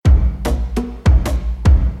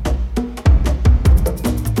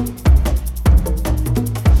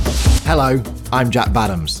Hello, I'm Jack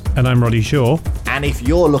Badams. And I'm Roddy Shaw. And if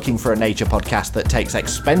you're looking for a nature podcast that takes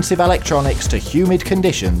expensive electronics to humid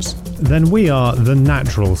conditions, then we are the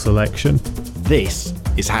natural selection. This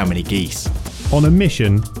is How Many Geese? On a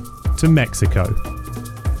mission to Mexico.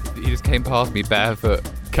 You just came past me barefoot,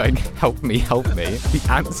 going, help me. The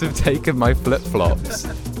ants have taken my flip-flops.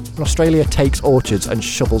 Australia takes orchards and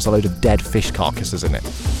shovels a load of dead fish carcasses in it.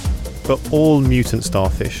 But all mutant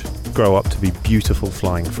starfish grow up to be beautiful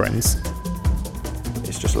flying friends.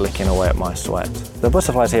 It's just licking away at my sweat. The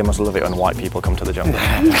butterflies here must love it when white people come to the jungle.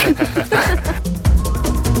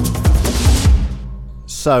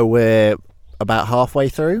 So we're about halfway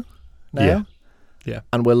through now? Yeah.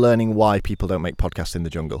 And we're learning why people don't make podcasts in the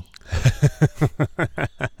jungle.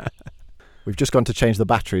 We've just gone to change the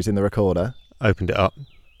batteries in the recorder. Opened it up.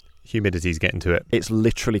 Humidity's getting to it. It's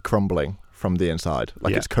literally crumbling from the inside,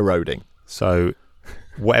 like it's corroding. So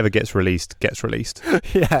whatever gets released, gets released.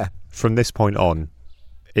 Yeah. From this point on,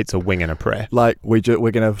 it's a wing and a prayer. Like, we're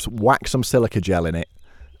going to whack some silica gel in it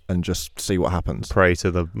and just see what happens. Pray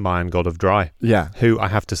to the Mayan god of dry. Yeah. Who, I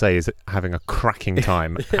have to say, is having a cracking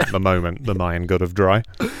time at the moment, the Mayan god of dry.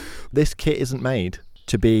 This kit isn't made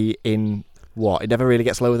to be in... What? It never really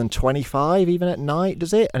gets lower than 25, even at night,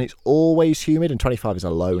 does it? And it's always humid, and 25 is a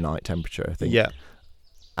low night temperature, I think. Yeah.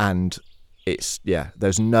 And it's,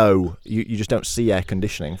 there's no... You just don't see air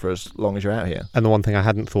conditioning for as long as you're out here. And the one thing I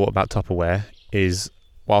hadn't thought about Tupperware is,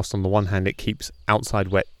 whilst on the one hand it keeps outside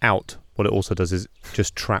wet out, what it also does is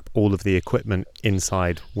just trap all of the equipment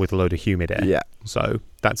inside with a load of humid air. Yeah. So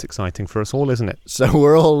that's exciting for us all, isn't it? So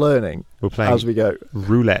we're all learning. We're playing as we go.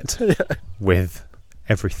 Roulette with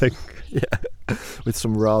everything. Yeah, with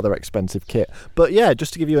some rather expensive kit. But yeah,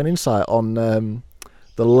 just to give you an insight on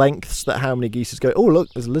the lengths that How Many Geese is going. Oh, look,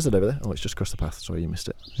 there's a lizard over there. Oh, it's just across the path. Sorry, you missed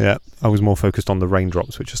it. Yeah, I was more focused on the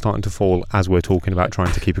raindrops, which are starting to fall as we're talking about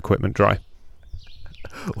trying to keep equipment dry.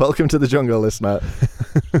 Welcome to the jungle, listener.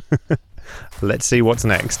 Let's see what's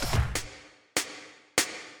next.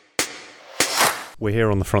 We're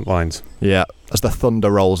here on the front lines. Yeah, as the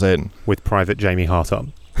thunder rolls in. With Private Jamie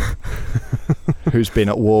Hartup. Who's been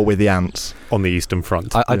at war with the ants. On the Eastern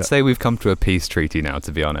Front. I'd say we've come to a peace treaty now,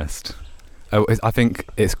 to be honest. I think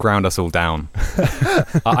it's ground us all down.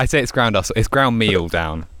 I say it's ground me all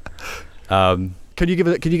down. Can you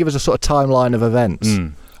give us a sort of timeline of events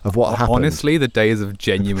of what happened? Honestly, the days have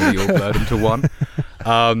genuinely all blurred into one.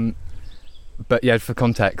 But yeah, for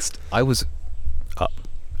context, I was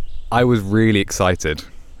really excited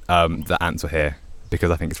that ants were here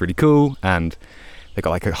because I think it's really cool, and they got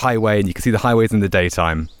like a highway, and you can see the highways in the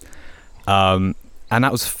daytime. And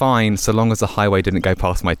that was fine so long as the highway didn't go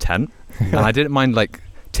past my tent. And I didn't mind like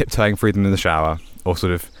tiptoeing through them in the shower, or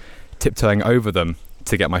sort of tiptoeing over them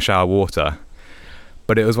to get my shower water.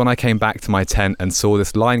 But it was when I came back to my tent and saw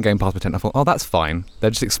this line going past my tent, I thought, oh, that's fine.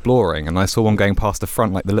 They're just exploring. And I saw one going past the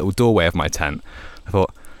front, like the little doorway of my tent. I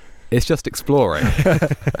thought, it's just exploring.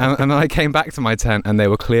 and then I came back to my tent and they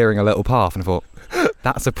were clearing a little path, and I thought,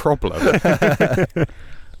 that's a problem.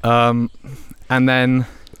 And then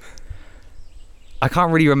I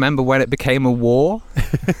can't really remember when it became a war,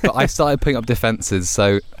 but I started putting up defences.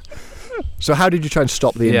 So how did you try and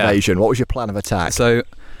stop the invasion? What was your plan of attack? So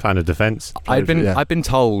plan of defence. I'd been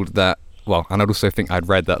told that, well, and I'd also think I'd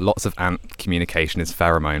read that lots of ant communication is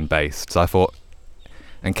pheromone based. So I thought,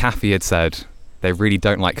 and Kathy had said they really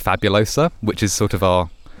don't like Fabulosa, which is sort of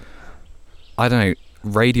our, I don't know,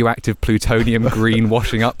 radioactive plutonium green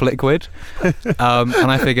washing up liquid. And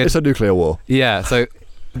I figured it's a nuclear war. Yeah, so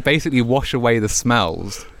basically wash away the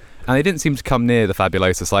smells. And they didn't seem to come near the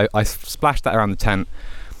Fabulosa, so I splashed that around the tent,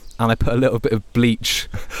 and I put a little bit of bleach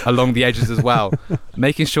along the edges as well,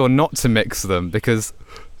 making sure not to mix them, because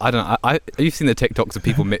I don't know, you've seen the TikToks of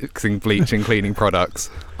people mixing bleach and cleaning products.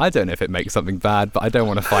 I don't know if it makes something bad, but I don't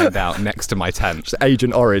want to find out next to my tent. It's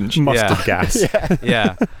Agent Orange. Mustard gas.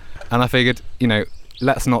 Yeah. And I figured,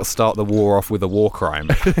 let's not start the war off with a war crime.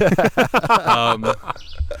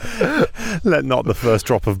 Let not the first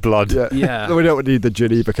drop of blood. Yeah. We don't need the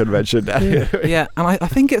Geneva Convention. Yeah, and I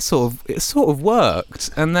think it sort of worked.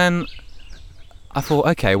 And then I thought,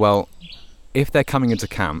 okay, well, if they're coming into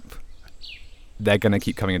camp, they're going to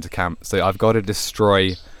keep coming into camp. So I've got to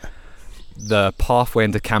destroy the pathway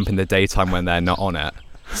into camp in the daytime when they're not on it.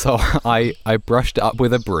 So I brushed it up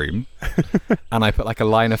with a broom and I put like a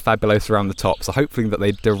line of Fabulosa around the top. So hopefully that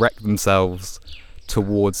they direct themselves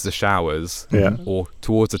towards the showers Yeah. or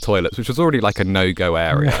towards the toilets, which was already like a no-go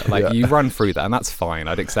area. Like Yeah. you run through that, and that's fine.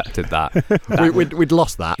 I'd accepted that. We'd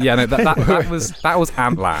lost that. Yeah, no, that was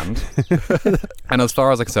Antland. And as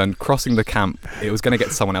far as I'm concerned, crossing the camp, it was going to get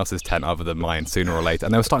to someone else's tent other than mine sooner or later.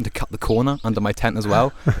 And they were starting to cut the corner under my tent as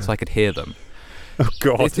well, so I could hear them. Oh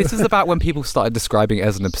God. This is about when people started describing it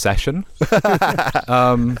as an obsession.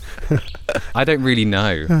 I don't really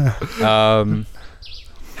know.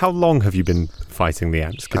 How long have you been fighting the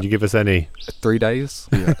ants? Can you give us any? 3 days.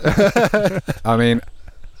 I mean,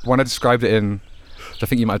 when I described it in, I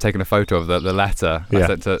think you might have taken a photo of the letter I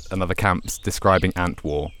sent to another camps describing ant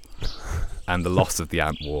war and the loss of the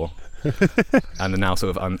ant war and the now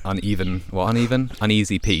sort of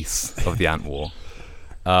uneasy peace of the ant war.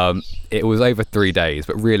 It was over 3 days,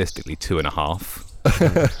 but realistically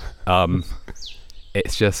 2.5.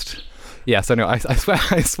 It's just, yeah. So no, I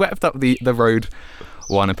swept up the road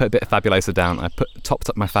one and put a bit of Fabulosa down. I topped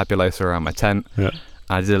up my Fabulosa around my tent. Yeah.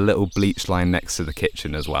 I did a little bleach line next to the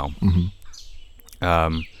kitchen as well.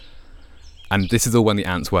 Mm-hmm. And this is all when the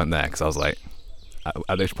ants weren't there, because I was like,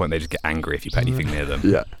 at this point they just get angry if you put anything near them.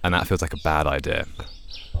 Yeah. And that feels like a bad idea.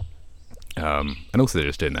 And also they're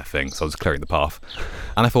just doing their thing, so I was clearing the path.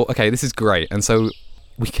 And I thought, okay, this is great. And so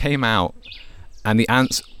we came out, and the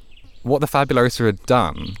ants, what the Fabulosa had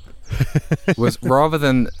done was, rather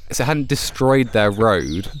than, so it hadn't destroyed their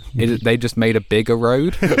road, they just made a bigger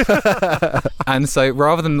road. And so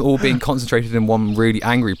rather than all being concentrated in one really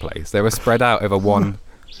angry place, they were spread out over one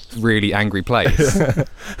really angry place.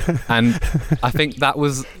 And I think that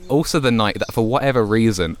was also the night that, for whatever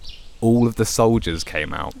reason, all of the soldiers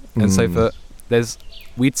came out. And so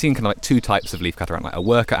we'd seen kind of like two types of leafcutter ant, like a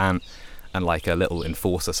worker ant and like a little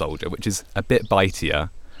enforcer soldier, which is a bit bitier,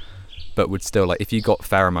 but would still, like, if you got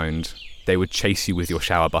pheromoned, they would chase you with your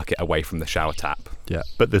shower bucket away from the shower tap. Yeah.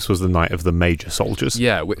 But this was the night of the major soldiers.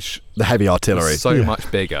 Yeah, which The heavy artillery. was so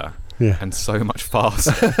much bigger and so much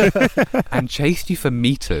faster and chased you for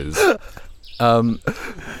meters. And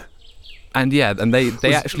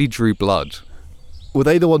they actually drew blood. Were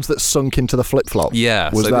they the ones that sunk into the flip-flop? Yeah,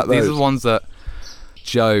 Was so that these those? are the ones that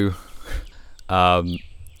Joe,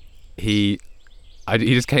 he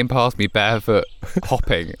just came past me barefoot,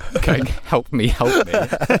 hopping, going, help me.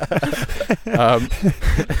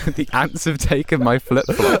 The ants have taken my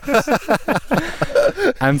flip-flops.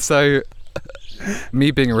 And so,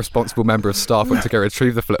 me being a responsible member of staff went to go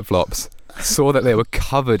retrieve the flip-flops, saw that they were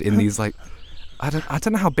covered in these, like, I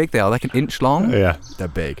don't know how big they are, like an inch long. Yeah. They're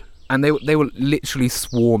big. And they were literally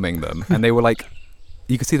swarming them, and they were like,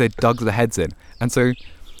 you could see they dug their heads in. And so,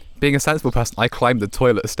 being a sensible person, I climbed the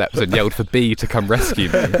toilet steps and yelled for B to come rescue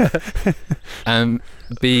me. And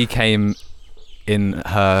B came in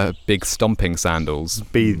her big stomping sandals.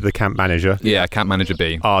 B, the camp manager. Yeah, camp manager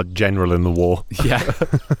B. Our general in the war. Yeah.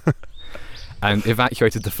 And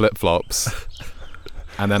evacuated the flip-flops.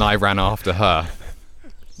 And then I ran after her.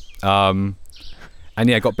 And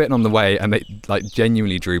yeah, got bitten on the way, and they like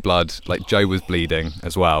genuinely drew blood. Like Joe was bleeding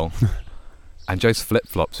as well. And Joe's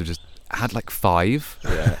flip-flops were just had like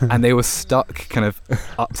 5, and they were stuck kind of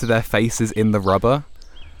up to their faces in the rubber.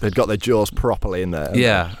 They'd got their jaws properly in there.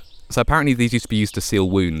 Yeah. So apparently these used to be used to seal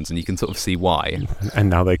wounds, and you can sort of see why. And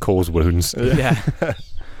now they cause wounds. Yeah.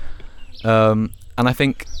 And I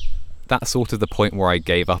think that's sort of the point where I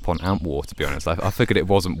gave up on ant war, to be honest. I figured it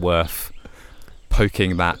wasn't worth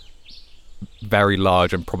poking that very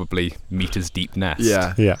large and probably meters deep nest.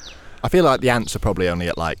 Yeah. Yeah. I feel like the ants are probably only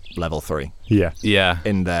at like level 3 Yeah. Yeah.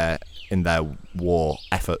 in their war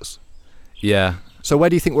efforts. Yeah. So where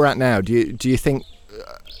do you think we're at now? Do you think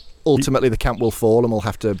ultimately the camp will fall and we'll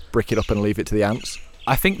have to brick it up and leave it to the ants?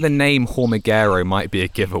 I think the name Hormiguero might be a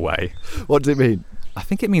giveaway. What does it mean? I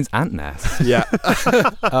think it means ant nest. Yeah.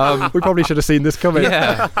 We probably should have seen this coming.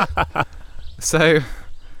 Yeah. So,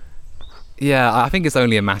 yeah, I think it's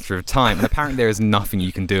only a matter of time. And apparently there is nothing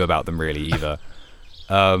you can do about them really either.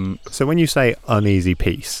 So when you say uneasy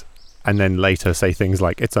peace, and then later say things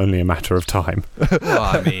like it's only a matter of time. Well,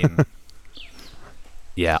 I mean,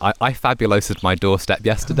 yeah, I fabulosed my doorstep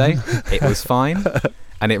yesterday. It was fine.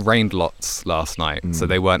 And it rained lots last night, so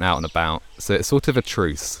they weren't out and about. So it's sort of a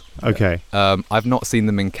truce. Okay. I've not seen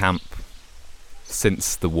them in camp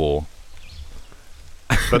since the war.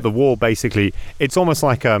 But the war basically, it's almost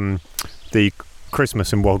like the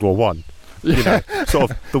Christmas in World War One. You know, sort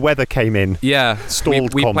of the weather came in. Yeah,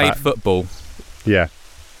 Stalled we combat. played football. Yeah.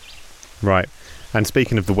 Right. And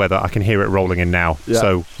speaking of the weather, I can hear it rolling in now. Yeah.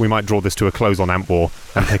 So we might draw this to a close on Ant War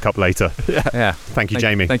and pick up later. Yeah. Thank you,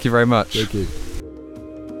 Jamie. Thank you very much. Thank you.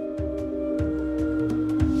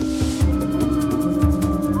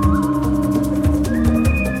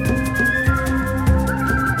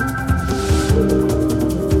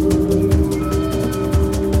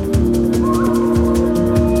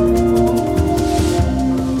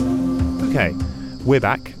 We're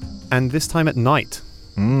back, and this time at night,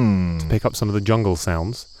 to pick up some of the jungle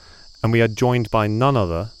sounds. And we are joined by none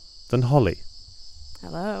other than Holly.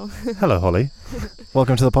 Hello. Hello, Holly.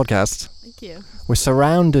 Welcome to the podcast. Thank you. We're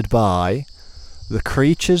surrounded by the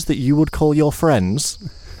creatures that you would call your friends.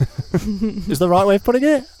 Is the right way of putting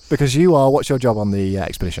it? Because what's your job on the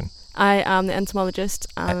expedition? I am the entomologist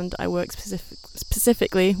and I work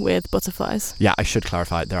specifically with butterflies. Yeah, I should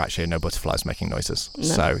clarify, there actually are no butterflies making noises. No.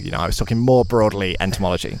 So, I was talking more broadly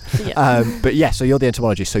entomology. Yeah. But yeah, so you're the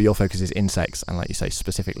entomologist, so your focus is insects and, like you say,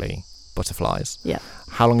 specifically butterflies. Yeah.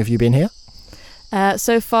 How long have you been here?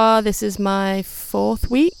 So far, this is my 4th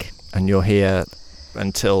week. And you're here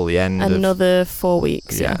until the end of... Another 4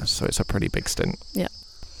 weeks, yeah. So it's a pretty big stint. Yeah.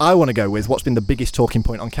 I want to go with what's been the biggest talking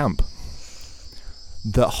point on camp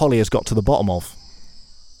that Holly has got to the bottom of.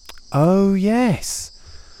 Oh, yes.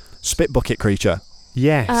 Spit bucket creature.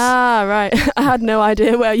 Yes. Ah, right. I had no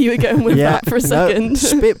idea where you were going with that for a second.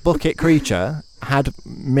 Spit bucket creature had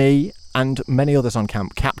me and many others on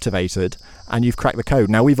camp captivated, and you've cracked the code.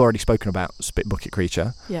 Now, we've already spoken about spit bucket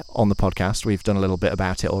creature on the podcast. We've done a little bit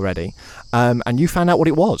about it already. And you found out what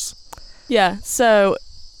it was. Yeah, so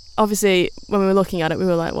obviously when we were looking at it, we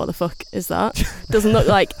were like, what the fuck is that? Doesn't look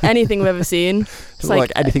like anything we've ever seen. It's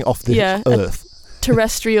like anything off the earth.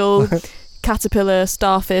 Terrestrial caterpillar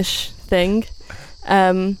starfish thing.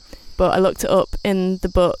 But I looked it up in the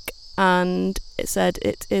book and it said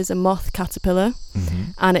it is a moth caterpillar,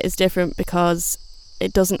 and it is different because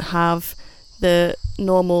it doesn't have the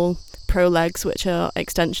normal prolegs, which are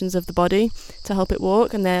extensions of the body to help it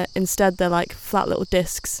walk, and they're like flat little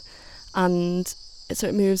discs, and so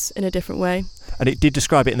it moves in a different way. And it did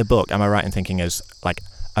describe it in the book, am I right in thinking, as like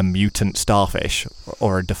a mutant starfish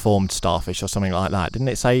or a deformed starfish or something like that? Didn't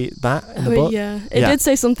it say that in the book? Yeah, it did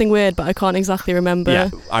say something weird, but I can't exactly remember. Yeah,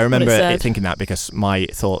 I remember it thinking that because my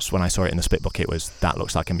thoughts when I saw it in the spit bucket was that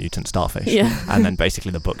looks like a mutant starfish. Yeah. And then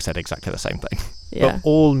basically the book said exactly the same thing. Yeah. But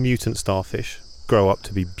all mutant starfish grow up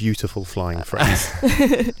to be beautiful flying friends.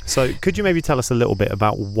 So could you maybe tell us a little bit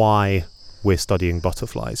about why we're studying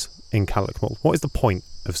butterflies in Calakmul? What is the point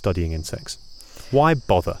of studying insects? Why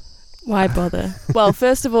bother? Why bother? Well,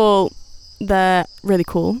 first of all, they're really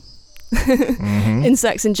cool.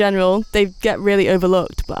 Insects in general, they get really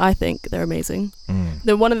overlooked, but I think they're amazing.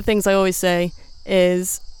 One of the things I always say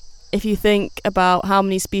is, if you think about how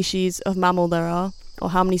many species of mammal there are, or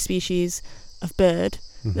how many species of bird,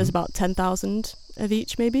 there's about 10,000 of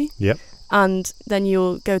each maybe. Yep. And then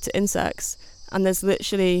you'll go to insects, and there's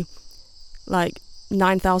literally like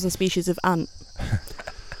 9,000 species of ant.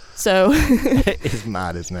 So It is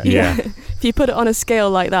mad, isn't it? Yeah. If you put it on a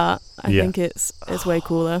scale like that, I think it's way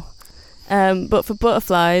cooler. But for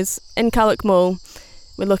butterflies, in Calakmul,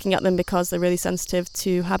 we're looking at them because they're really sensitive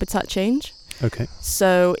to habitat change. Okay.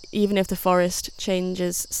 So even if the forest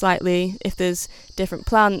changes slightly, if there's different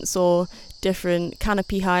plants or different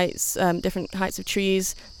canopy heights, different heights of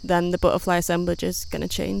trees, then the butterfly assemblage is going to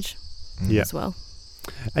change as well.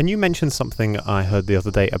 And you mentioned something I heard the other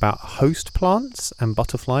day about host plants and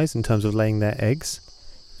butterflies in terms of laying their eggs.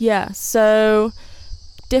 Yeah, so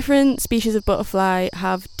different species of butterfly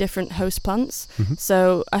have different host plants.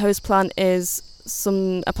 So a host plant is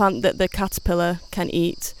a plant that the caterpillar can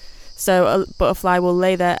eat. So a butterfly will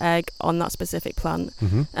lay their egg on that specific plant.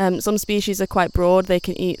 Some species are quite broad, they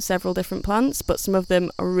can eat several different plants, but some of them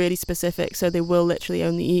are really specific, so they will literally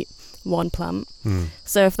only eat one plant.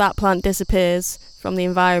 So if that plant disappears from the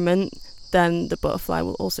environment, then the butterfly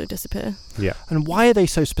will also disappear. Yeah. And why are they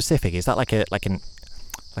so specific? Is that like an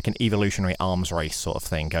evolutionary arms race sort of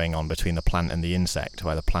thing going on between the plant and the insect,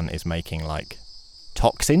 where the plant is making like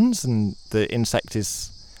toxins and the insect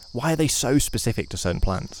is... Why are they so specific to certain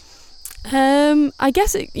plants? I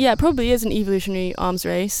guess it probably is an evolutionary arms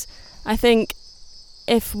race. I think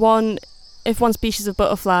if one species of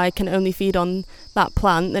butterfly can only feed on that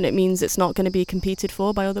plant, then it means it's not going to be competed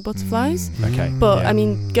for by other butterflies. Okay. But I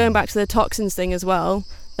mean, going back to the toxins thing as well,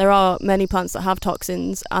 there are many plants that have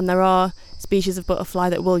toxins, and there are species of butterfly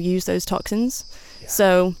that will use those toxins.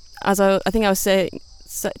 So as I think I was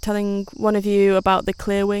telling one of you about the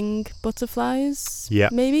clear-wing butterflies. Yeah.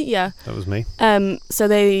 Maybe? Yeah. That was me. So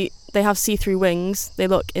they have see-through wings. They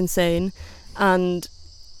look insane, and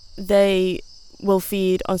they will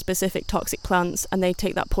feed on specific toxic plants, and they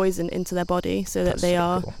take that poison into their body so that they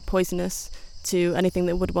are poisonous to anything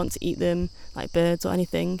that would want to eat them, like birds or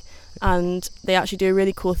anything. And they actually do a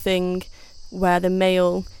really cool thing where the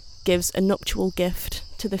male gives a nuptial gift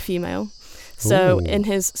to the female. So Ooh. in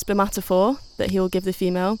his spermatophore that he will give the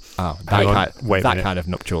female. Oh, Hang on, wait a minute. kind of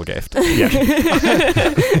nuptial gift. Yeah.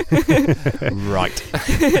 Right.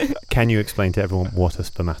 Can you explain to everyone what a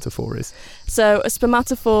spermatophore is? So a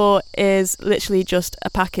spermatophore is literally just a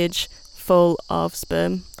package full of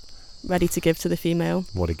sperm ready to give to the female.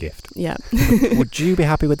 What a gift. Yeah. Would you be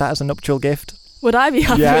happy with that as a nuptial gift? Would I be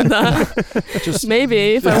happy Yeah. with that? Just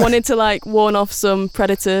Maybe if I wanted to like warn off some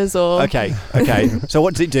predators or. Okay. So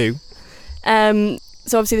what does it do? So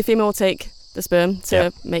obviously the female will take the sperm to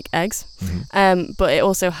Yep. make eggs, Mhm. but it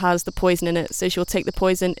also has the poison in it. So she'll take the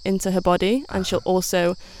poison into her body, and she'll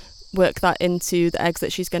also work that into the eggs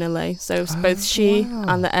that she's going to lay. So both she wow.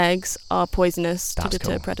 and the eggs are poisonous to That's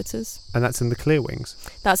deter cool. predators. And that's in the clear wings.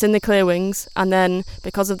 That's in the clear wings, and then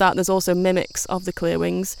because of that, there's also mimics of the clear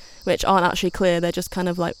wings, which aren't actually clear. They're just kind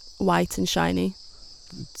of like white and shiny.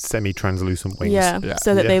 Semi-translucent wings. Yeah, Yeah.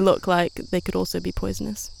 so that Yeah. they look like they could also be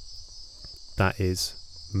poisonous. That is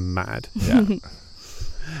mad. Yeah.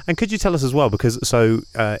 And could you tell us as well, because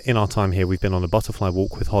in our time here, we've been on a butterfly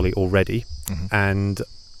walk with Holly already, Mhm. and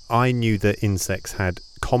I knew that insects had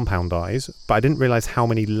compound eyes, but I didn't realise how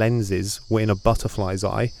many lenses were in a butterfly's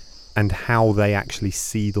eye and how they actually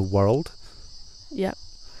see the world. Yep.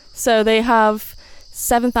 So they have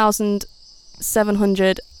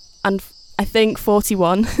 7,700 and I think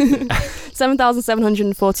 41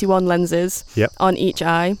 7,741 lenses Yep. on each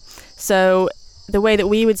eye. So the way that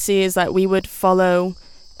we would see is that we would follow,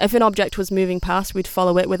 if an object was moving past, we'd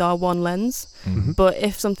follow it with our one lens. Mhm. But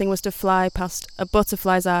if something was to fly past a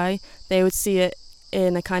butterfly's eye, they would see it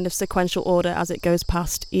in a kind of sequential order as it goes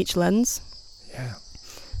past each lens. Yeah.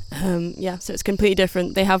 So it's completely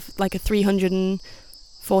different. They have like a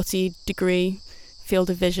 340 degree field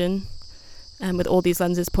of vision, with all these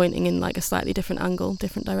lenses pointing in like a slightly different angle,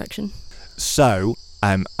 different direction. So,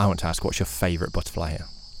 I want to ask, what's your favourite butterfly here?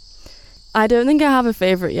 I don't think I have a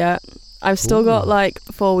favourite yet. I've still got Ooh. like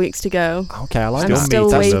 4 weeks to go. Okay, I like I'm that. still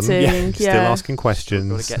meeting waiting. them. Still asking questions.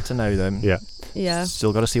 Got to get to know them. Yeah. Yeah.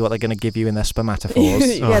 Still got to see what they're going to give you in their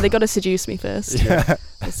spermatophores. Yeah, they got to seduce me first. Yeah.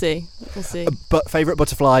 We'll see. We'll see. But favourite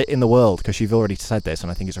butterfly in the world? Because you've already said this,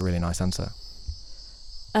 and I think it's a really nice answer.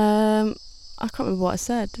 I can't remember what I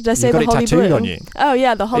said. Did I say You've got the it holly tattooed blue? on you. Oh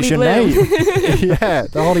yeah, the holly It's your blue. name. Yeah,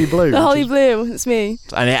 the holly blue. The holly which blue. It's me.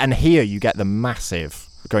 is- And here you get the massive,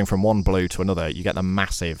 going from one blue to another, you get the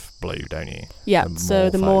massive blue, don't you? Yeah. The So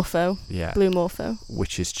the morpho, Yeah. blue morpho.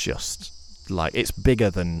 Which is just, like, it's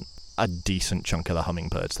bigger than a decent chunk of the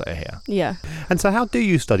hummingbirds that are here. Yeah. And so how do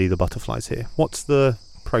you study the butterflies here? What's the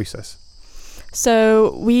process?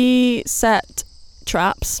 So we set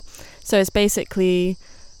traps. So it's basically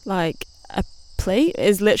like a plate.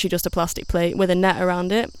 It's literally just a plastic plate with a net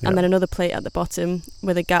around it, Yeah. and then another plate at the bottom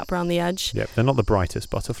with a gap around the edge. Yeah, they're not the brightest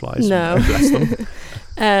butterflies. No. Bless them.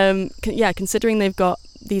 Considering they've got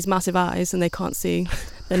these massive eyes and they can't see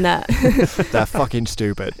the net. They're fucking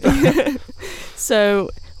stupid. So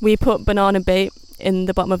we put banana bait in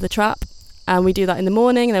the bottom of the trap, and we do that in the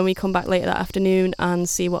morning, and then we come back later that afternoon and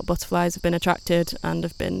see what butterflies have been attracted and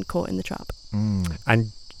have been caught in the trap.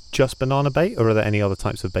 And just banana bait, or are there any other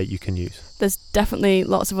types of bait you can use? There's definitely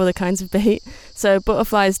lots of other kinds of bait. So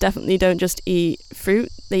butterflies definitely don't just eat fruit,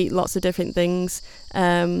 they eat lots of different things.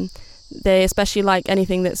 They especially like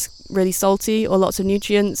anything that's really salty or lots of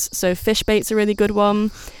nutrients. So fish bait's a really good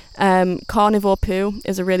one. Carnivore poo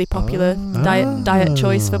is a really popular diet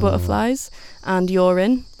choice for butterflies, and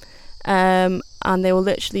urine. And they will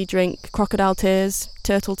literally drink crocodile tears,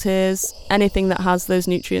 turtle tears, anything that has those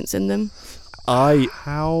nutrients in them.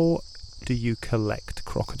 How do you collect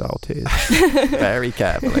crocodile tears? Very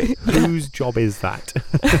carefully. Whose job is that?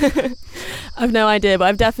 I've no idea, but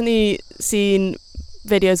I've definitely seen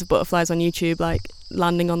videos of butterflies on YouTube, like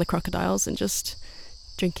landing on the crocodiles and just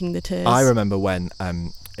drinking the tears. I remember when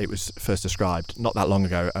it was first described, not that long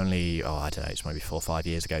ago, only, I don't know, it's maybe 4 or 5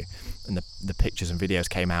 years ago, and the pictures and videos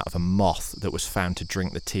came out of a moth that was found to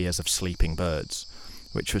drink the tears of sleeping birds,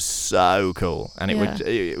 which was so cool. And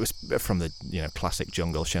it was from the classic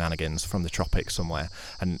jungle shenanigans from the tropics somewhere,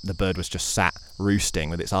 and the bird was just sat roosting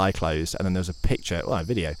with its eye closed, and then there was a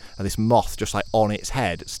video of this moth just like on its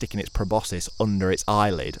head, sticking its proboscis under its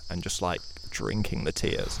eyelid and just like drinking the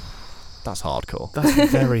tears. That's hardcore.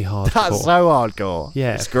 That's very hardcore. That's so hardcore.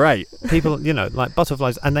 Yeah. It's great. People, like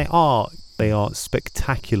butterflies, and they are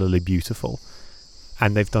spectacularly beautiful,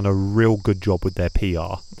 and they've done a real good job with their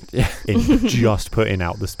PR in just putting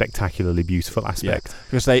out the spectacularly beautiful aspect.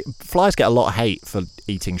 Because flies get a lot of hate for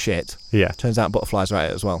eating shit. Yeah. Turns out butterflies are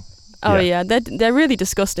at it as well. Oh yeah, they're really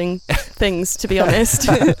disgusting things, to be honest.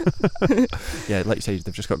 Yeah, like you say,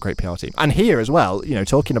 they've just got a great PR team. And here as well,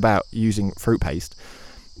 talking about using fruit paste,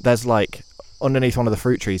 there's like underneath one of the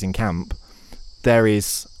fruit trees in camp, there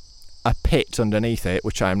is a pit underneath it,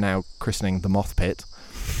 which I am now christening the moth pit,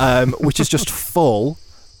 which is just full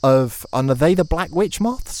of, and are they the black witch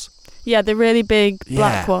moths? Yeah, the really big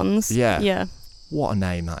black Yeah. ones. Yeah. Yeah. What a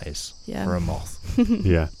name that is Yeah. for a moth.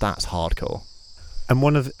 Yeah. That's hardcore. And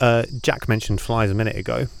one of Jack mentioned flies a minute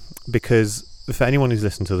ago, because for anyone who's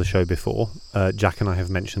listened to the show before, Jack and I have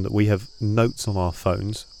mentioned that we have notes on our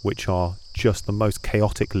phones which are just the most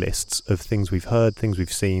chaotic lists of things we've heard, things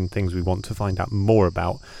we've seen, things we want to find out more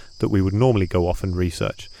about that we would normally go off and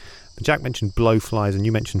research. Jack mentioned blowflies and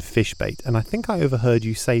you mentioned fish bait, and I think I overheard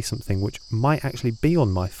you say something which might actually be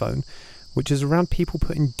on my phone, which is around people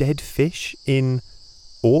putting dead fish in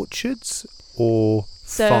orchards or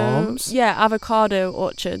farms. Yeah, avocado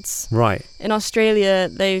orchards. Right. In Australia,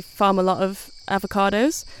 they farm a lot of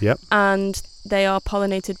avocados. Yep. And they are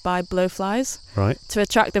pollinated by blowflies. Right. To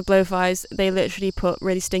attract the blowflies, they literally put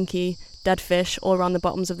really stinky dead fish all around the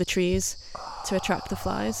bottoms of the trees to attract the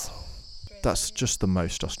flies. That's just the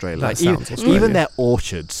most Australian. That Like, sounds Australian. even their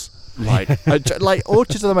orchards. Like, like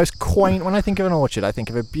orchards are the most quaint. When I think of an orchard, I think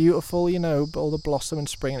of a beautiful, all the blossom and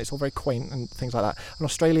spring, and it's all very quaint and things like that. And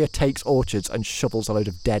Australia takes orchards and shovels a load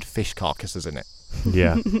of dead fish carcasses in it.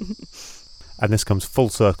 Yeah. And this comes full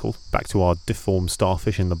circle back to our deformed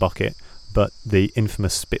starfish in the bucket, but the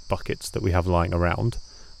infamous spit buckets that we have lying around.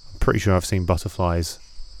 I'm pretty sure I've seen butterflies.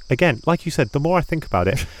 Again, like you said, the more I think about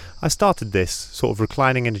it, I started this sort of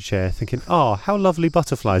reclining in a chair thinking, oh, how lovely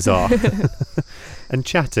butterflies are. And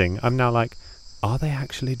chatting, I'm now like, are they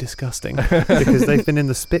actually disgusting? Because they've been in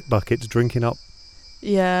the spit buckets drinking up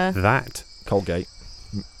Yeah. that. Colgate,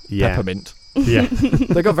 Yeah. peppermint. Yeah.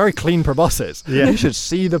 They've got very clean proboscis. Yeah. You should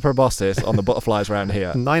see the proboscis on the butterflies around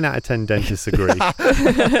here. 9 out of 10 dentists agree.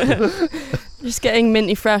 Just getting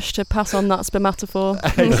minty fresh to pass on that spermatophore.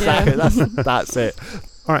 Exactly. Yeah. That's it.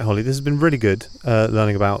 All right, Holly, this has been really good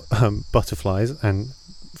learning about butterflies and,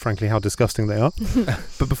 frankly, how disgusting they are.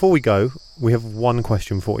 But before we go, we have one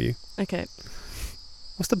question for you. Okay.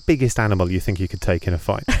 What's the biggest animal you think you could take in a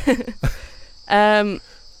fight? Can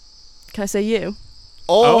I say you?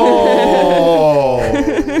 Oh!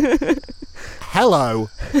 Hello.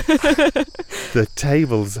 The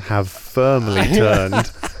tables have firmly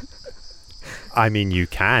turned. I mean, you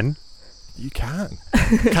can. You can.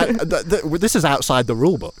 This is outside the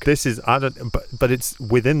rule book. This is, but it's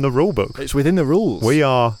within the rule book. It's within the rules. We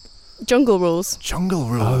are. Jungle rules. Jungle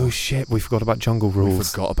rules. Oh shit! We forgot about jungle We rules.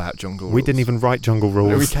 forgot about jungle rules. We didn't even write jungle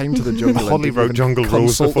rules. We came to the jungle. Holly and didn't wrote even jungle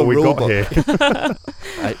rules consult before the we rule got book.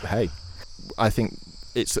 here. Hey, I think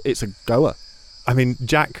it's a goer. I mean,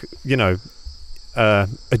 Jack,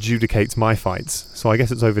 adjudicates my fights, so I guess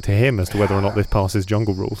it's over to him as to whether or not this passes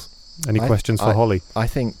jungle rules. Any questions for Holly? I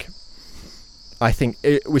think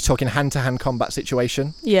we're talking hand-to-hand combat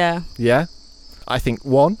situation. Yeah. Yeah. I think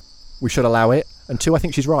 1, we should allow it, and 2, I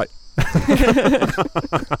think she's right.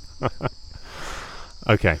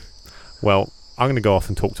 Okay. Well, I'm going to go off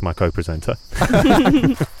and talk to my co-presenter.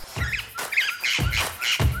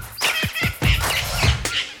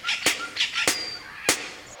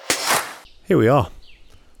 Here we are.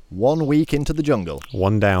 1 week into the jungle.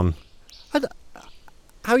 One down.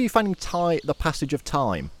 How are you finding the passage of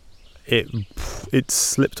time? It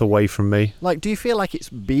slipped away from me. Like, do you feel like it's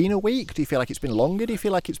been a week? Do you feel like it's been longer? Do you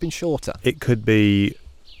feel like it's been shorter? It could be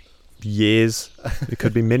years. It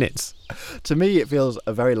could be minutes. To me, it feels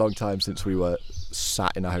a very long time since we were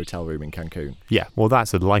sat in a hotel room in Cancun. Yeah, well,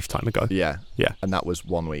 that's a lifetime ago. Yeah. Yeah. And that was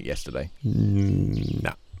 1 week yesterday.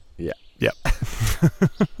 No. Yeah. Yep.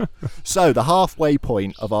 So, the halfway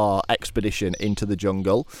point of our expedition into the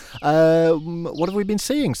jungle. What have we been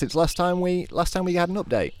seeing since last time we had an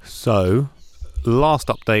update? So, last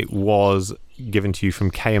update was given to you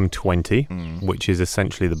from KM20, which is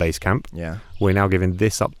essentially the base camp. Yeah. We're now giving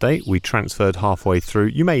this update. We transferred halfway through.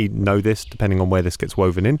 You may know this, depending on where this gets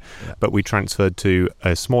woven in, but we transferred to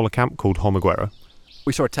a smaller camp called Hormiguero.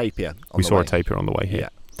 We saw a tapir on We the saw way. a tapir on the way here. Yeah.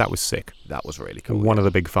 That was sick. That was really cool. One of the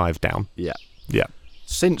big 5 down. Yeah. Yeah.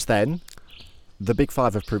 Since then, the big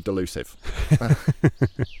 5 have proved elusive.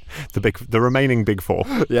 The remaining big 4.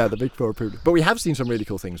 Yeah, the big 4 have proved. But we have seen some really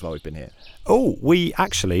cool things while we've been here. Oh, we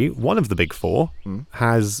actually, one of the big 4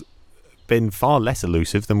 has been far less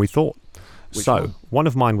elusive than we thought. Which so, one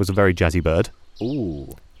of mine was a very jazzy bird.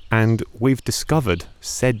 Ooh. And we've discovered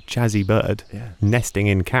said jazzy bird nesting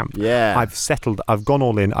in camp. Yeah. I've gone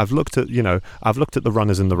all in. I've looked at the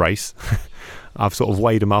runners in the race. I've sort of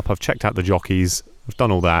weighed them up. I've checked out the jockeys. I've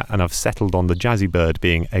done all that, and I've settled on the jazzy bird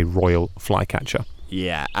being a royal flycatcher.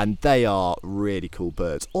 Yeah, and they are really cool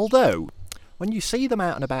birds. Although, when you see them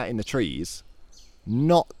out and about in the trees,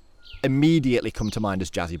 not immediately come to mind as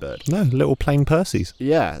jazzy bird. No, little plain Percies.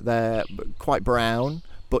 Yeah, they're quite brown,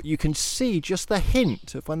 but you can see just the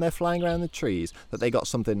hint of when they're flying around the trees that they got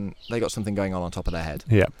something going on top of their head.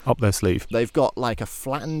 Yeah, up their sleeve. They've got like a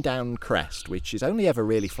flattened down crest, which is only ever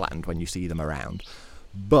really flattened when you see them around.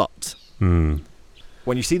 But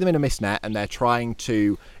when you see them in a mist net and they're trying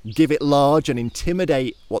to give it large and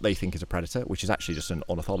intimidate what they think is a predator, which is actually just an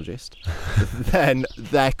ornithologist, then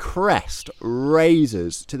their crest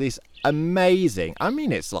raises to this amazing... I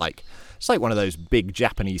mean, it's like one of those big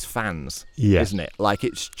Japanese fans, isn't it? Like,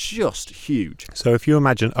 it's just huge. So if you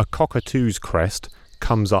imagine a cockatoo's crest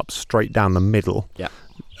comes up straight down the middle,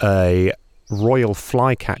 a royal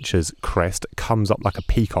flycatcher's crest comes up like a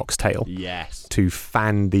peacock's tail. Yes. To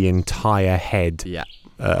fan the entire head. Yeah.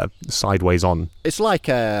 Sideways on. It's like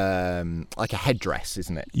a headdress,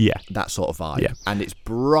 isn't it? Yeah. That sort of vibe. Yeah. And it's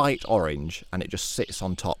bright orange, and it just sits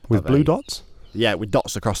on top with of blue dots? Yeah, with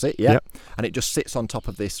dots across it, yeah. Yep. And it just sits on top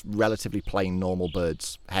of this relatively plain normal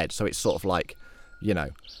bird's head. So it's sort of like, you know,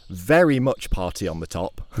 very much party on the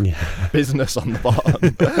top, business on the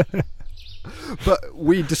bottom. But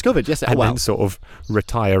we discovered yesterday... And then sort of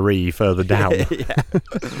retiree further down.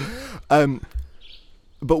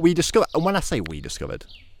 But we discovered... And when I say we discovered,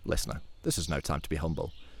 listener, this is no time to be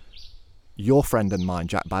humble. Your friend and mine,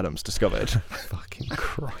 Jack Badams, discovered... Fucking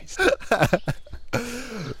Christ.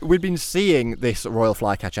 We'd been seeing this royal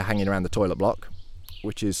flycatcher hanging around the toilet block,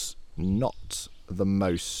 which is not the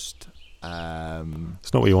most...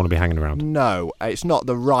 it's not what you want to be hanging around. No, it's not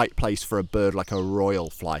the right place for a bird like a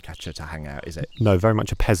royal flycatcher to hang out, is it? No, very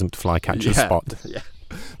much a peasant flycatcher spot. Yeah,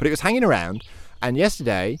 but it was hanging around, and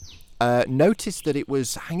yesterday noticed that it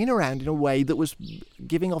was hanging around in a way that was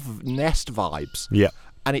giving off nest vibes. Yeah.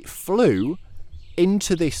 And it flew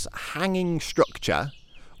into this hanging structure,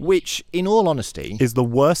 which, in all honesty... is the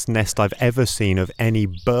worst nest I've ever seen of any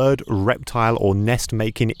bird, reptile or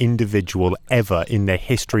nest-making individual ever in the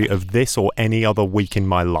history of this or any other week in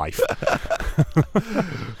my life.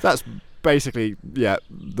 That's basically,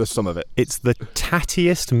 the sum of it. It's the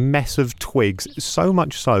tattiest mess of twigs, so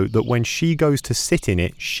much so that when she goes to sit in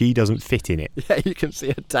it, she doesn't fit in it. Yeah, you can see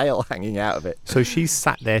a tail hanging out of it. So she's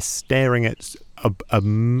sat there staring at a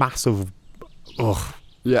massive... Ugh.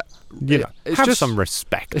 Yeah. Have just some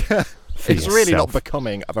respect. It's really not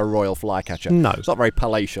becoming of a royal flycatcher. No. It's not very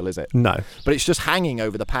palatial, is it? No. But it's just hanging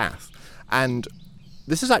over the path. And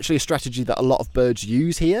this is actually a strategy that a lot of birds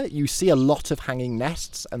use here. You see a lot of hanging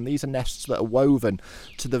nests, and these are nests that are woven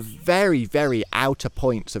to the very, very outer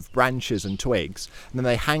points of branches and twigs. And then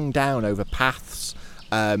they hang down over paths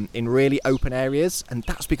in really open areas. And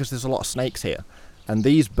that's because there's a lot of snakes here. And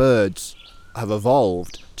these birds have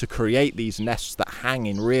evolved to create these nests that hang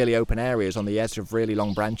in really open areas on the edge of really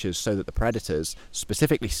long branches so that the predators,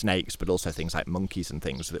 specifically snakes, but also things like monkeys and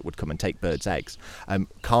things that would come and take birds' eggs,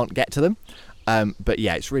 can't get to them. But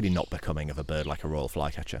yeah, it's really not becoming of a bird like a royal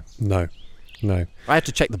flycatcher. No. I had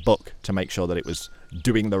to check the book to make sure that it was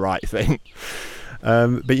doing the right thing.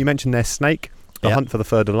 But you mentioned their snake. The hunt for the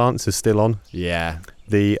fer de lance is still on. Yeah.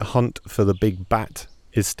 The hunt for the big bat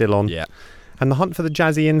is still on. Yeah. And the hunt for the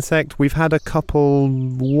jazzy insect, we've had a couple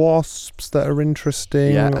wasps that are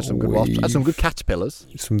interesting. Yeah, some good wasps. Some good caterpillars.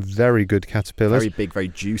 Some very good caterpillars. Very big, very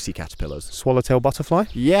juicy caterpillars. Swallowtail butterfly?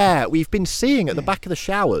 Yeah, we've been seeing at the back of the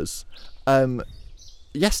showers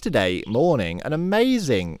yesterday morning an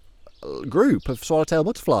amazing group of swallowtail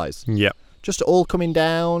butterflies. Yeah. Just all coming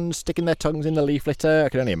down, sticking their tongues in the leaf litter. I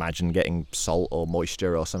can only imagine getting salt or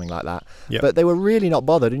moisture or something like that. Yep. But they were really not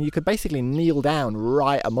bothered, and you could basically kneel down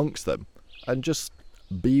right amongst them and just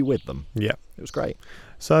be with them. Yeah. It was great.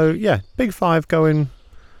 So, yeah, big five going,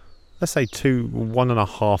 let's say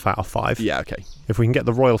 1.5 out of 5. Yeah, okay. If we can get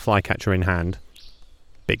the royal flycatcher in hand,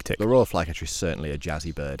 big tick. The royal flycatcher is certainly a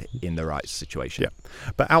jazzy bird in the right situation. Yeah.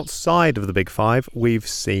 But outside of the big five, we've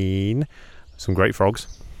seen some great frogs.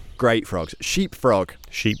 Great frogs. Sheepfrog.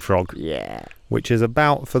 Sheepfrog. Yeah. Which is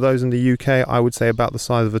about, for those in the UK, I would say about the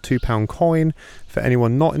size of a £2 coin. For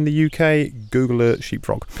anyone not in the UK, Google a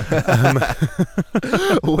sheepfrog.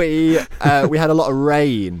 We had a lot of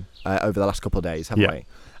rain over the last couple of days, haven't we?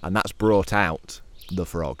 And that's brought out the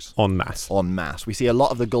frogs. En masse. We see a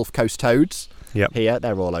lot of the Gulf Coast toads Yep. here.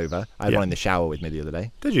 They're all over. I had one in the shower with me the other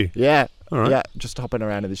day. Did you? Yeah. All right. Yeah, just hopping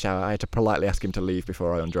around in the shower. I had to politely ask him to leave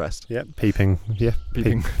before I undressed. Yep. Peeping. Yeah.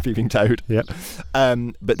 Peeping toad. Yep.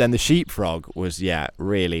 But then the sheepfrog was,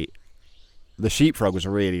 really... The sheepfrog was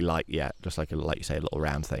really like you say, a little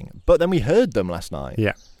round thing. But then we heard them last night.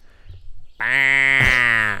 Yeah.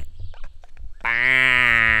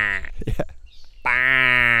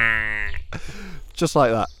 Just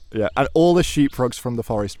like that. Yeah, and all the sheepfrogs from the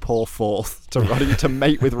forest pour forth to Roddy to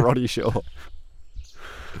mate with Roddy Shaw.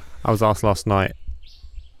 I was asked last night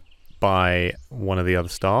by one of the other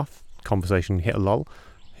staff, conversation hit a lull.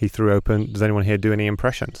 He threw open, does anyone here do any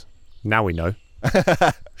impressions? Now we know.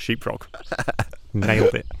 Sheepfrog.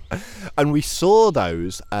 Nailed it. And we saw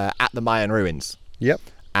those at the Mayan ruins. Yep.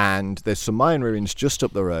 And there's some Mayan ruins just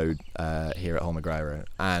up the road here at Holmegrera.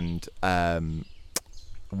 And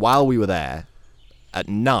while we were there, at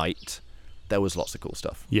night, there was lots of cool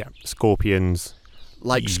stuff. Yeah, scorpions.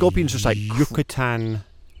 Like scorpions just like... Yucatan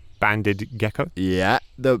banded gecko. Yeah,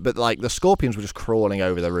 but like the scorpions were just crawling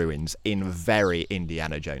over the ruins in very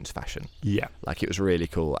Indiana Jones fashion. Yeah. Like it was really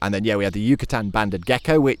cool. And then, we had the Yucatan banded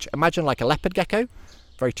gecko, which, imagine like a leopard gecko,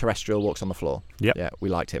 very terrestrial, walks on the floor. Yep. Yeah, we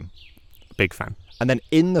liked him. Big fan. And then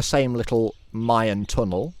in the same little Mayan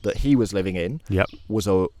tunnel that he was living in Yep. was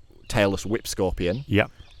a tailless whip scorpion. Yep.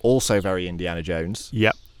 Also very Indiana Jones.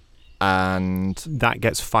 Yep. And... that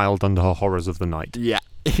gets filed under horrors of the night. Yeah.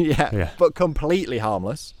 Yeah. But completely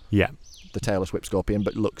harmless. Yeah. The tailless whip scorpion,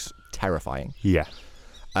 but looks terrifying. Yeah.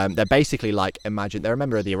 They're basically like, they're a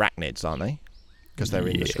member of the arachnids, aren't they? Because they're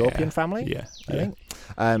in the scorpion family. Yeah. I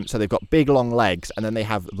think. So they've got big long legs, and then they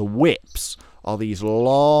have the whips are these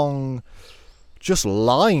long, just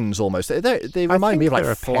lines almost. They remind me of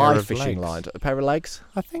like fly fishing lines. A pair of legs?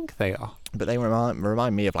 I think they are. But they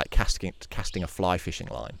remind me of like casting a fly fishing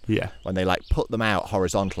line. Yeah. When they like put them out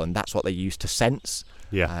horizontal, and that's what they use to sense.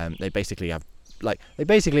 Yeah. They basically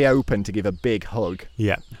open to give a big hug.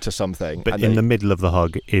 Yeah. To something. But in the middle of the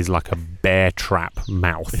hug is like a bear trap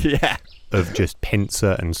mouth. Yeah. Of just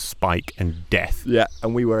pincer and spike and death. Yeah.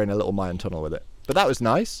 And we were in a little Mayan tunnel with it. But that was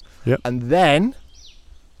nice. Yep. And then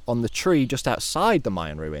on the tree just outside the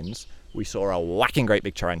Mayan ruins, we saw a whacking great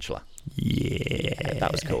big tarantula. Yeah.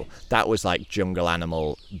 That was cool. That was like jungle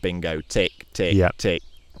animal bingo, tick, tick, tick.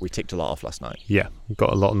 We ticked a lot off last night. Yeah.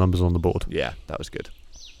 Got a lot of numbers on the board. Yeah, that was good.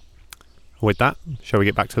 With that, shall we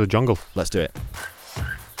get back to the jungle? Let's do it.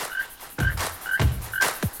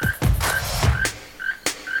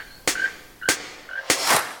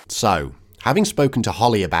 So, having spoken to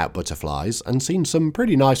Holly about butterflies and seen some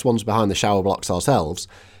pretty nice ones behind the shower blocks ourselves,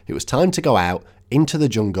 it was time to go out into the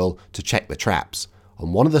jungle to check the traps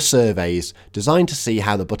on one of the surveys designed to see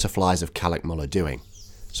how the butterflies of Calakmul are doing.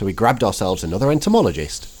 So we grabbed ourselves another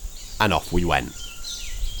entomologist and off we went.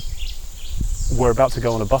 We're about to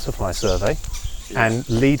go on a butterfly survey and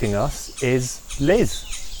leading us is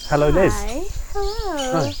Liz. Hello, Liz. Hi.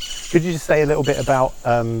 Hello. Hi. Could you just say a little bit about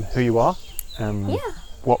who you are?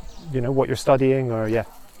 What you're studying, or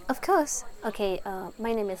Of course. Okay,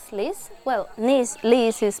 my name is Liz. Well, Liz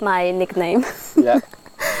is my nickname. Yeah.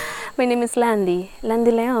 My name is Landy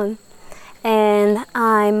Leon. And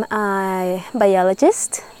I'm a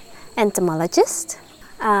biologist, entomologist.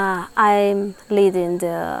 I'm leading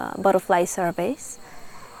the butterfly surveys.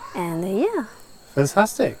 And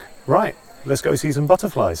Fantastic. Right, let's go see some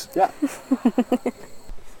butterflies. Yeah.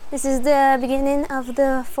 This is the beginning of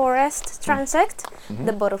the forest transect,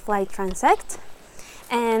 the butterfly transect.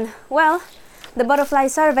 And well, the butterfly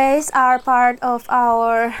surveys are part of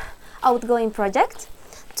our outgoing project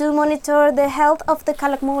to monitor the health of the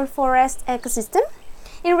Calakmul forest ecosystem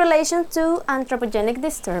in relation to anthropogenic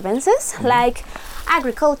disturbances like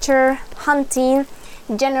agriculture, hunting,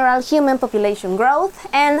 general human population growth,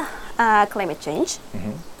 and climate change.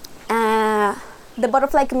 The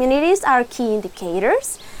butterfly communities are key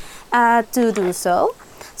indicators to do so.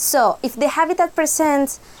 So if the habitat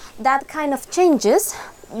presents that kind of changes,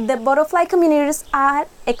 the butterfly communities are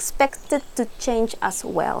expected to change as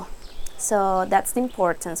well. So that's the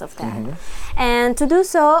importance of that. And to do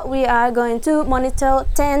so, we are going to monitor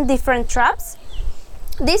 10 different traps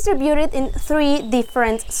distributed in 3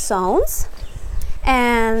 different zones.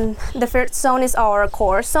 And the first zone is our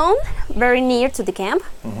core zone, very near to the camp.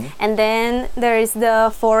 And then there is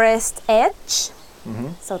the forest edge,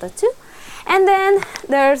 so the 2. And then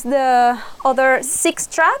there's the other 6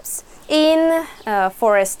 traps in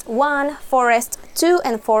forest 1, forest 2,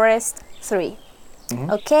 and forest 3.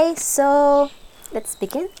 Okay, so let's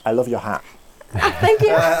begin. I love your hat. Thank you.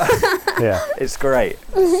 Yeah. It's great.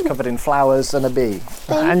 It's covered in flowers and a bee.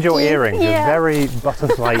 And your earrings are very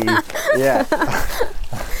butterfly-y. Yeah.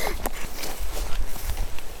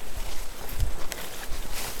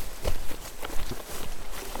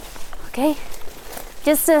 Okay,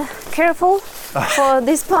 just careful for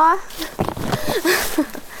this part.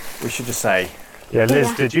 We should just say Yeah, Liz,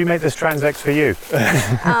 Yeah. did you make this Transex for you?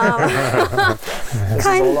 This is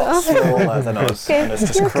a lot smaller than us, Okay. and has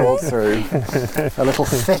just crawled through a little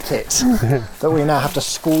thicket that we now have to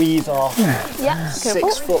squeeze our Yeah, careful.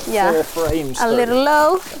 6'4" Yeah. frames A through. little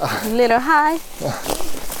low, a little high.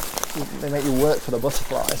 They make you work for the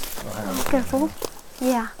butterflies. Oh, hang on. Careful.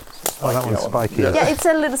 Yeah. Oh, that one's spiky. Yeah. Yeah, it's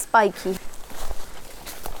a little spiky.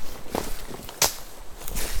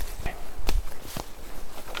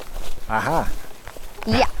 Aha,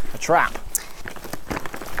 Yeah. a trap.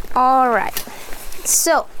 All right.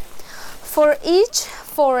 So, for each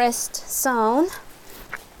forest zone,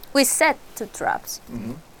 we set 2 traps,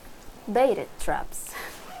 baited traps.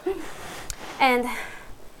 And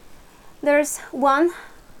there's one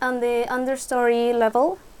on the understory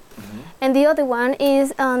level, and the other one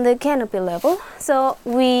is on the canopy level. So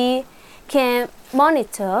we can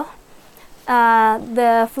monitor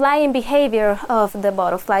the flying behavior of the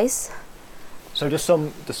butterflies. So does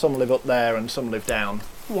some live up there and some live down?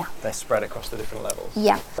 Yeah. They're spread across the different levels.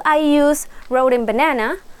 Yeah, I use rodent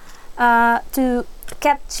banana to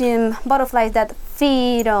catch butterflies that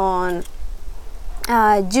feed on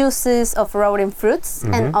juices of rodent fruits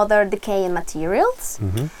and other decaying materials.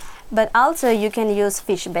 But also you can use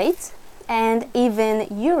fish bait and even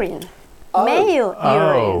urine. Male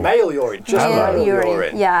urine. Male urine, just Male male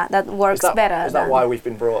urine. Yeah, that works better. Is that why we've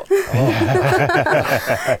been brought?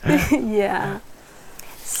 Yeah.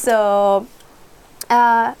 So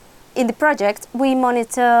in the project, we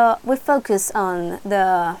focus on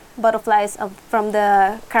the butterflies from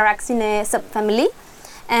the Caraxinae subfamily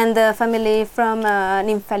and the family from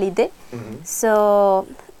Nymphalidae. So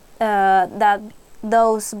that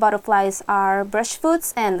those butterflies are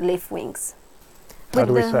brushfoots and leafwings. How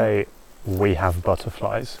do we say we have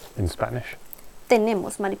butterflies in Spanish?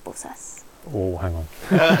 Tenemos mariposas. Oh, hang on.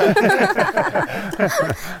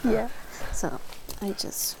 Yeah. So I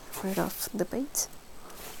just rid off the bait.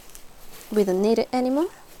 We don't need it anymore.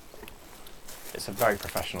 It's a very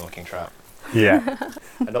professional looking trap. Yeah.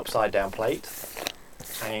 An upside down plate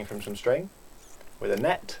hanging from some string with a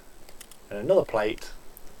net and another plate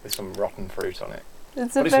with some rotten fruit on it.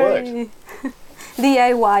 It's But a it's very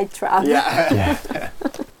DIY trap. Yeah.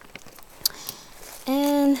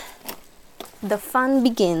 And the fun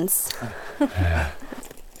begins.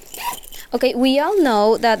 Okay, we all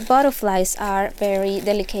know that butterflies are very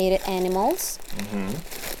delicate animals.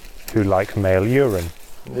 Who like male urine?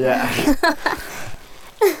 Yeah.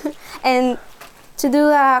 And to do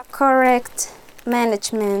a correct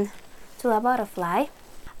management to a butterfly,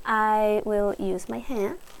 I will use my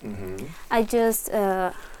hand. I just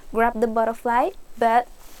grab the butterfly, but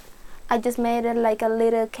I just made it like a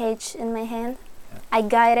little cage in my hand. I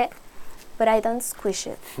guide it, but I don't squish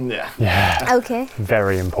it. Yeah. Yeah. Okay.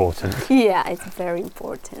 Very important. Yeah, it's very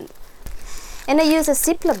important. And I use a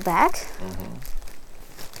Ziploc bag.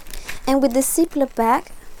 And with the Ziploc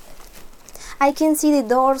bag, I can see the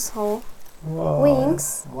dorsal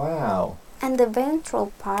wings Wow. and the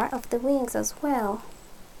ventral part of the wings as well.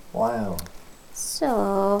 Wow.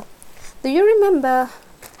 So, do you remember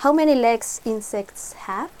how many legs insects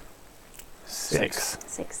have? 6.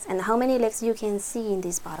 6. And how many legs you can see in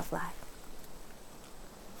this butterfly?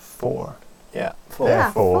 4. Yeah. 4. Yeah.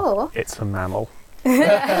 Therefore, 4. it's a mammal.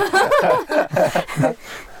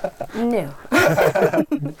 No.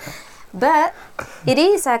 But it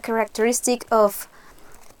is a characteristic of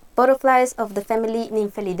butterflies of the family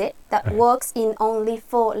Nymphalidae that walks in only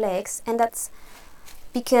 4 legs, and that's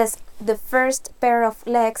because the first pair of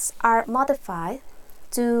legs are modified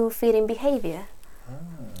to feeding behavior.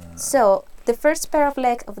 So the first pair of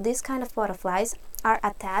legs of this kind of butterflies are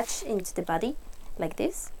attached into the body like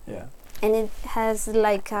this, Yeah. and it has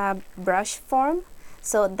like a brush form.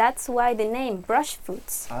 So that's why the name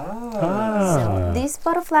brushfoots. Ah. So this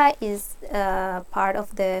butterfly is part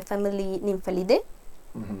of the family Nymphalidae,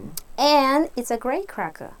 and it's a grey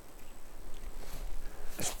cracker.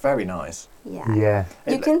 It's very nice. Yeah. Yeah.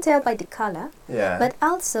 You can tell by the color, Yeah. but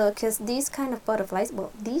also because these kind of butterflies,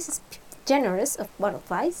 well, this genus of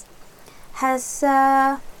butterflies has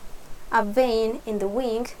a vein in the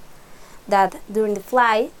wing that during the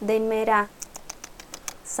flight they made a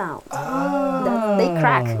sound that they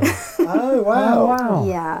crack. Oh wow.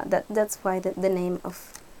 Yeah, that's why the name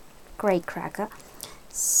of grey cracker.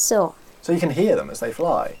 So So you can hear them as they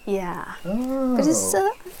fly. yeah, Oh. but it's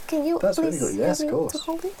can you That's really please good. Yes, help of me course. to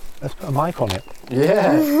hold it? Let's put a mic on it.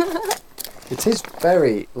 Yeah. It is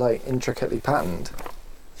very like intricately patterned.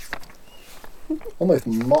 Almost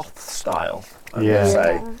moth style, I'm Yeah. gonna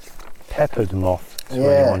say. Peppered moth, to Yeah.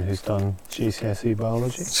 anyone who's done GCSE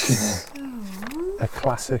biology. A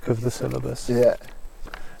classic of the syllabus. Yeah.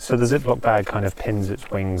 So the Ziploc bag kind of pins its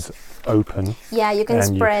wings open. Yeah, you can And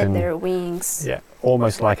you spread can- their wings. Yeah,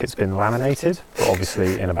 almost like it's been laminated, but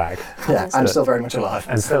obviously in a bag Yeah, Yes. and still very much alive.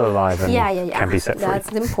 and still alive and Yeah, can be set free. That's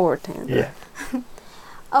important. Yeah.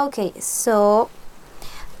 Okay, so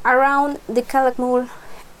around the Calakmul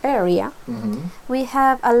area, Mm-hmm. we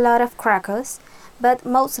have a lot of krakos, but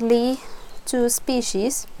mostly two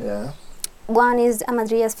species. Yeah. One is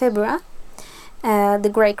Amadrias febra, the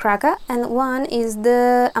gray cracker, and one is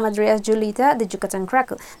the Amadrias julita, the Yucatan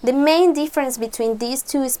cracker. The main difference between these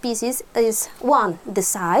two species is one, the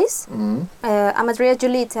size. Mm-hmm. Amadrias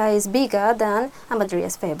julita is bigger than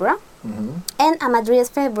Amadrias febra, Mm-hmm. and Amadrias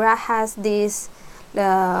febra has these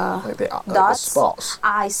Like the dots, spots.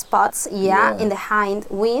 eye spots, Yeah. in the hind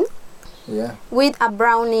wing Yeah. with a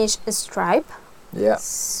brownish stripe. Yeah.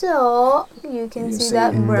 So you can You see see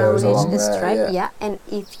that those along brownish there, stripe, yeah. and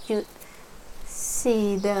if you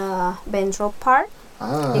see the ventral part,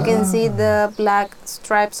 Ah. you can see the black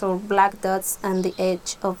stripes or black dots on the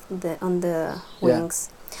edge of the wings.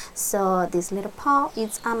 So this little paw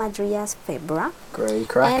is Amadrias febra. Grey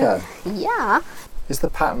cracker. Yeah, Is the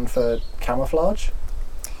pattern for camouflage?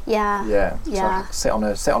 yeah, Yeah. Yeah.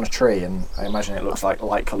 So sit on a tree, and I imagine it looks like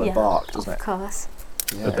light coloured yeah, bark, doesn't of it? course.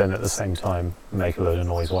 Yeah. But then at the same time, make a load of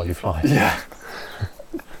noise while you fly. Yeah.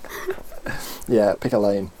 Yeah. Pick a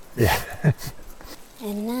lane. Yeah.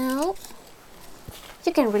 And now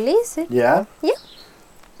you can release it. Yeah. Yeah.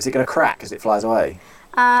 Is it going to crack as it flies away?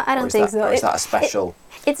 I Or don't is think that, so. Or is that a special?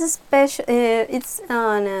 It's a special. It's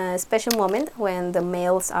on a special moment when the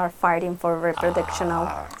males are fighting for reproductional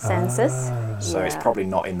senses. So it's Yeah. probably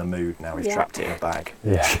not in the mood now. We've Yeah. trapped it in a bag.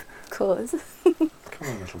 Yeah. Cause Come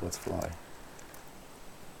on, little butterfly.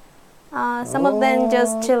 some of them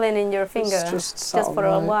just chilling in your finger, It's just, sat on for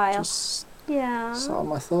a my- while. Just Yeah. sat on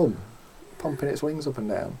my thumb, pumping its wings up and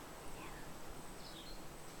down.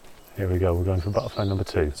 Here we go. We're going for butterfly number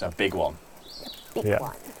 2. It's a big one. Big Yeah.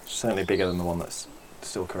 one. Certainly bigger than the one that's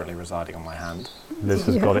still currently residing on my hand. Liz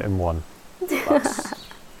has got it in one. That's,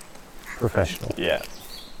 Professional. yeah.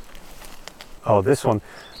 Oh, this one.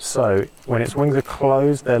 So when its wings are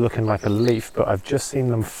closed, they're looking like a leaf, but I've just seen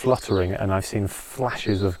them fluttering and I've seen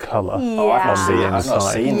flashes of colour. Oh, I've not Yeah. seen the it. I've not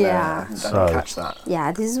inside. seen Yeah. that. I So- didn't catch that.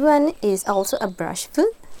 Yeah, this one is also a brush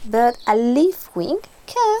foot, but a leaf wing,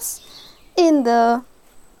 because in the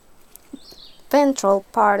ventral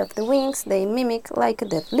part of the wings they mimic like a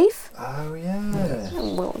dead leaf. Oh, yeah.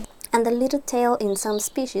 And the little tail in some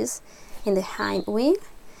species in the hind wing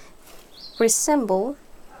resemble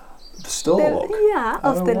The stalk. of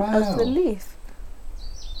Oh, the wow. leaf.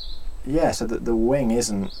 Yeah, so the wing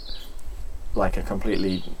isn't like a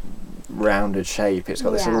completely rounded shape. It's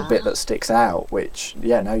got this little Yeah. bit that sticks out, which,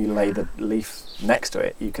 yeah, now you lay the leaf next to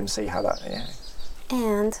it, you can see how that, yeah.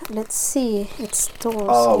 And let's see its dorsal.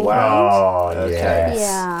 Oh, wow. Oh, Okay. yes.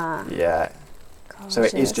 Yeah. Yeah. So it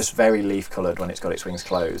is gorgeous. just very leaf coloured when it's got its wings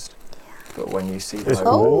closed. But when you see the This-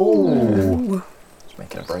 Oh. it's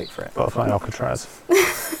making a break for it. Butterfly Alcatraz.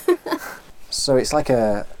 So it's like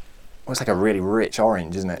a really rich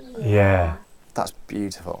orange, isn't it? Yeah. That's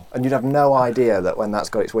beautiful. And you'd have no idea that when that's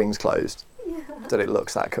got its wings closed, that it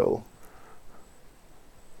looks that cool.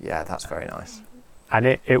 Yeah, that's very nice. And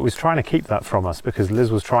it was trying to keep that from us because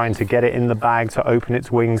Liz was trying to get it in the bag to open its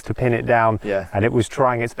wings to pin it down. Yeah. And it was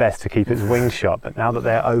trying its best to keep its wings shut. But now that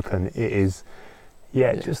they're open, it is,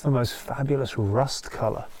 just the most fabulous rust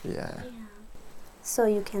colour. Yeah. So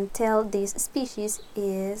you can tell this species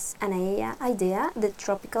is an idea, the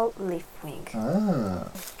tropical leaf wing. Ah.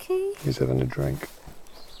 Okay. He's having a drink.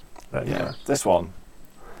 But Yeah. This one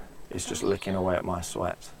is just licking away at my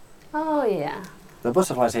sweat. Oh yeah. The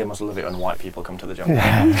butterflies here must love it when white people come to the jungle.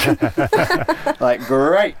 Like,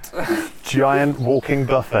 great! Giant walking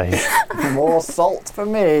buffet. More salt for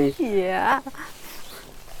me. Yeah.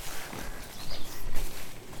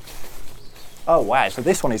 Oh, wow. So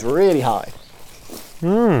this one is really high.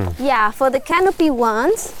 Yeah, for the canopy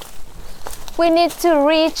ones, we need to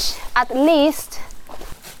reach at least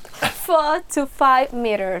 4 to 5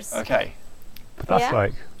 meters. Okay. But that's Yeah.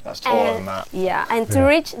 like, That's taller than that. Yeah, and to Yeah.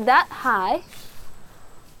 reach that high,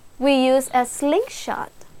 we use a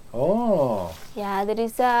slingshot. Oh. Yeah, there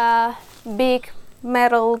is a big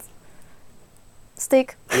metal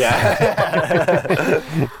stick Yeah.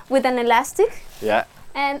 with an elastic Yeah.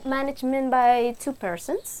 and management by 2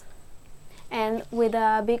 persons. And with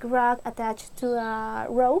a big rock attached to a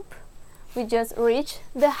rope, we just reach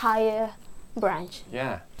the higher branch.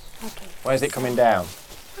 Yeah. Okay. Where's it coming down?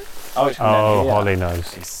 Oh, it's coming down here. Holly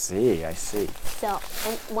knows. I see, I see. So,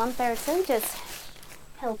 and one person just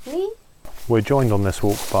help me. We're joined on this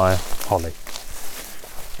walk by Holly.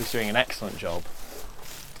 He's doing an excellent job.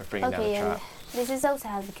 for bringing down Okay, the and trap. this is so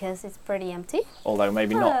sad because it's pretty empty. Although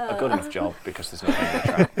maybe not a good enough job because there's nothing in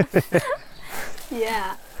the trap.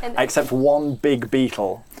 Yeah. And Except for one big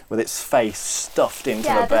beetle with its face stuffed into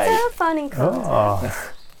yeah, the bait. that's a fun encounter.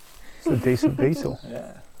 Oh, it's a decent beetle.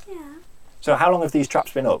 Yeah. Yeah. So how long have these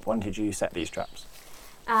traps been up? When did you set these traps?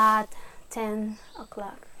 At 10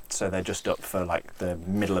 o'clock. So they're just up for like the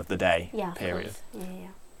middle of the day Yeah. period. Yeah.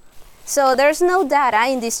 So there's no data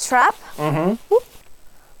in this trap. Mm-hmm.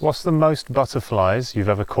 What's the most butterflies you've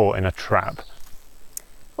ever caught in a trap?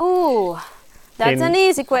 Ooh, that's In- an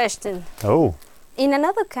easy question. Oh, In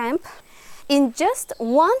another camp, in just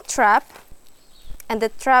one trap, and the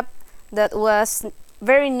trap that was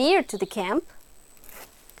very near to the camp,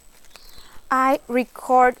 I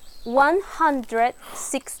record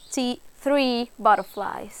 163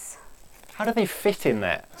 butterflies. How do they fit in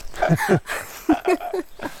there?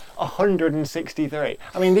 163.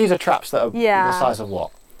 I mean, these are traps that are Yeah. the size of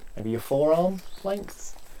what? Maybe your forearm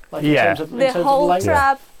length? Like Yeah. In terms of, in The terms whole of length?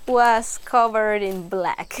 trap was covered in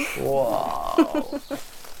black. Wow.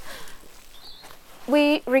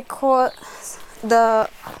 We record the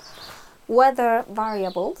weather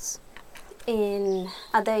variables in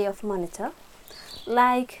a day of monitor,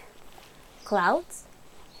 like clouds,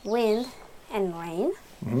 wind, and rain,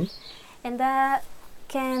 Mhm. and that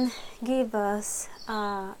can give us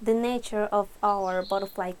the nature of our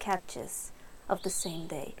butterfly catches of the same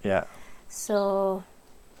day. Yeah. So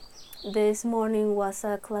this morning was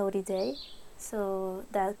a cloudy day, so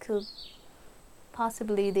that could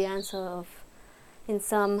possibly the answer of in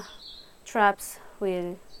some traps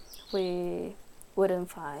we wouldn't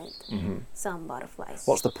find Mhm. some butterflies.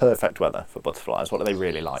 What's the perfect weather for butterflies? What do they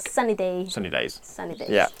really like? Sunny day? Sunny days. Sunny days.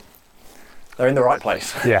 Yeah. They're in the right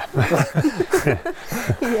place. yeah.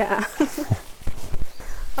 Yeah.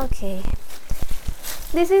 Okay.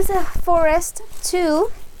 This is a forest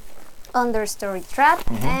 2 understory trap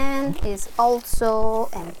and is also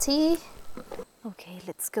empty. Okay,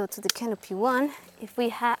 let's go to the canopy 1. If we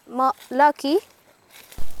have lucky.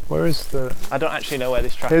 Where is the? I don't actually know where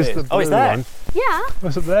this trap Here's is. the Oh, it's blue there. one. Yeah.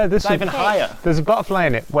 What's up there? This It's not is. even higher. There's a butterfly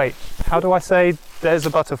in it. Wait, how do I say there's a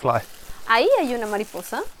butterfly? Ahí hay una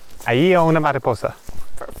mariposa. Ahí hay una mariposa.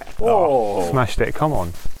 Perfect. Whoa. Smashed it. Come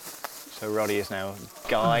on. So Roddy is now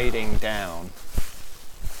guiding down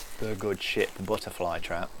the good ship butterfly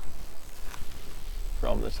trap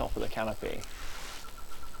from the top of the canopy.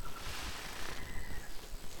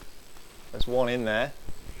 There's one in there.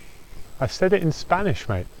 I said it in Spanish,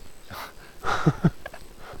 mate.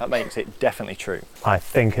 That makes it definitely true. I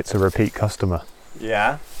think it's a repeat customer.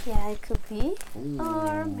 Yeah. Yeah, it could be.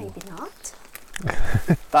 Or maybe not.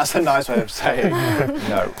 That's a nice way of saying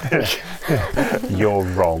no. You're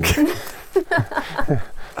wrong.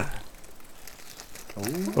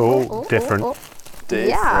 Oh, different. Oh.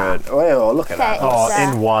 Different. Oh, look at that. Okay. Oh, It's,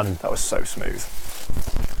 in one. That was so smooth.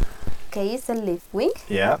 Okay, it's a leaf wing.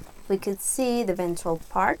 Yeah. We could see the ventral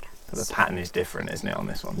part. The pattern is different, isn't it, on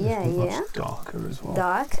this one? Yeah, yeah. Darker as well.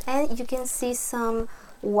 Dark. And you can see some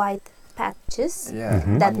white patches Yeah.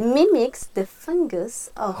 Mhm. that mimics the fungus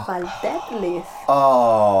of a dead leaf.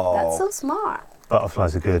 Oh. That's so smart.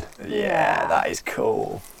 Butterflies are good. Yeah, that is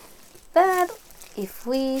cool. But if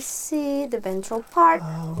we see the ventral part,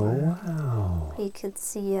 Wow. we could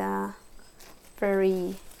see a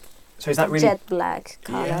very So is that really? jet black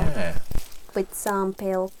color Yeah. with some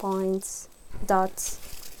pale points, dots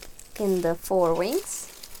in the forewings.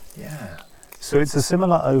 Yeah. So it's a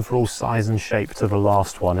similar overall size and shape to the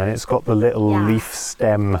last one, and it's got the little Yeah. leaf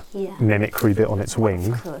stem Yeah. mimicry bit on its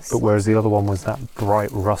wing. Of course. But whereas the other one was that bright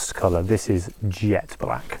rust colour, this is jet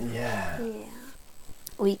black. Yeah. Yeah.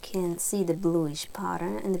 We can see the bluish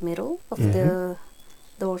pattern in the middle of Mhm. the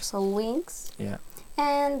dorsal wings Yeah.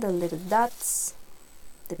 and the little dots,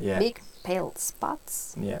 the Yeah. big pale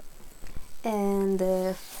spots, Yeah. and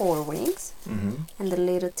the forewings Mm-hmm. and the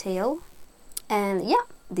little tail. And yeah,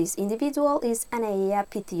 this individual is Anaea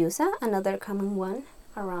pitiosa, another common one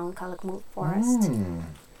around Calakmul forest.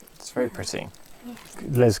 It's very pretty.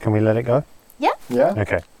 Liz, can we let it go? Yeah.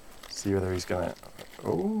 Okay. See whether he's gonna.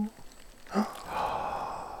 Oh.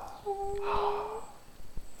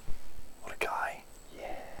 What a guy.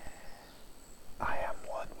 I am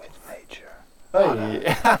one with nature.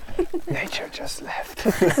 Hey. Nature just left.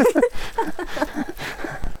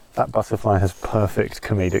 That butterfly has perfect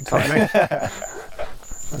comedic timing.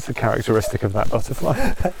 That's a characteristic of that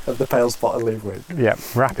butterfly. Of the pale spotted leaf wing. Yeah,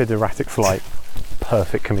 rapid erratic flight,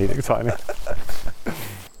 perfect comedic timing.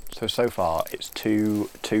 So far it's two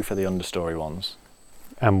for the understory ones,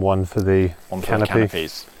 And one for the one for canopy. the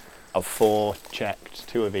canopies. Of 4 checked,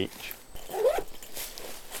 2 of each.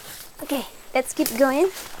 Okay, let's keep going.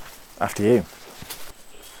 After you.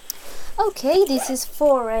 Okay, this is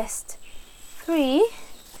forest 3.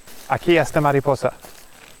 Aquí está mariposa.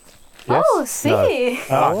 Yes? Oh, see.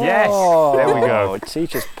 Ah, yes. There we go.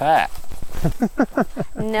 Teacher's pet.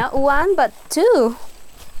 Not 1, but 2.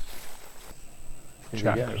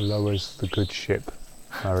 Jack lowers the good ship,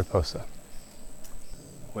 mariposa.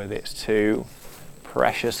 With its 2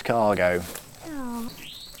 precious cargo. Oh.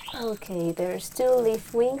 Okay, there's 2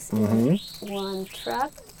 leaf wings in 1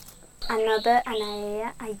 trap. Another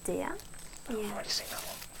Anaea idea. Yeah. Already seen that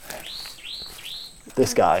one.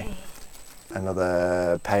 This guy.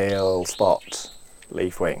 Another pale spot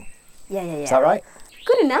leaf wing. Yeah. Is that right?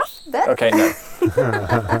 Good enough, but Okay, no.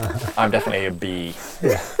 I'm definitely a B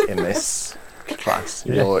in this class.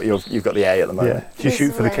 Yeah. You've got the A at the moment. Yeah. You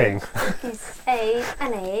shoot for the This king. one is a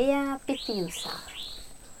Anaea pithiusa.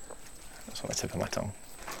 That's on the tip of my tongue.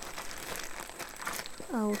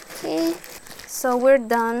 Okay, so we're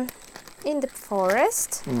done in the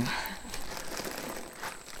forest. And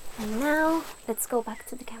now let's go back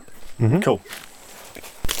to the camp. Cool.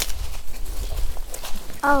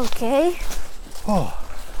 Okay,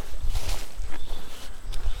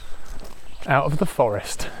 Out of the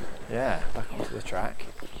forest. Yeah, back onto the track.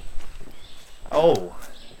 Oh,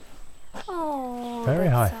 oh, Very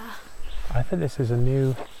that's high. I think this is a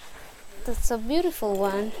new... that's a beautiful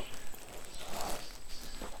one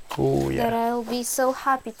Oh, that yeah. I'll be so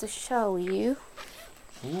happy to show you.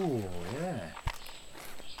 ooh, yeah.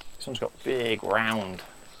 This one's got big round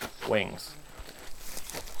wings.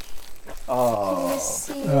 Can Oh, you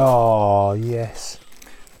see? Oh, yes.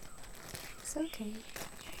 It's okay.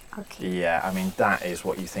 Okay. yeah. I mean, that is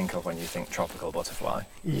what you think of when you think tropical butterfly,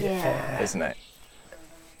 Yeah. isn't it?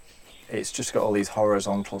 It's just got all these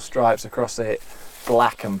horizontal stripes across it,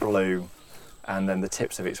 black and blue, and then the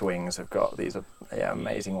tips of its wings have got these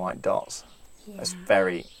amazing white dots. It's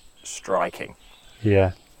very striking.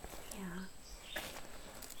 Yeah.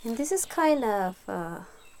 And this is kind of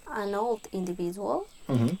an old individual.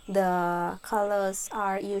 The colors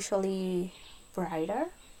are usually brighter.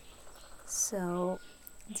 So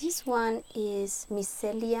this one is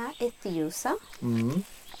Mycelia ethiusa.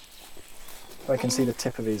 I can see the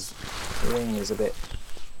tip of his wing is a bit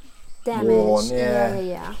Damaged. worn.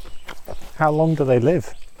 Yeah. How long do they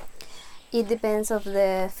live? It depends of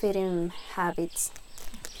the feeding habits.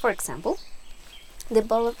 For example, the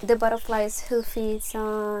butterflies who feeds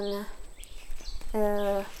on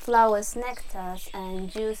flowers, nectars,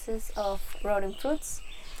 and juices of rotten fruits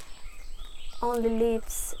only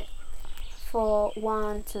lives for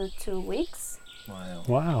 1 to 2 weeks. Wow.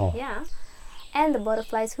 Wow. Yeah, and the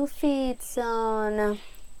butterflies who feeds on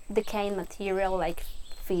decaying material like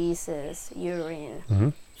feces,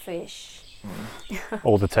 urine, fish,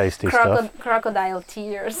 All the tasty stuff. crocodile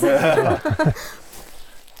tears.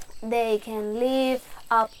 They can live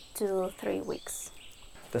up to 3 weeks.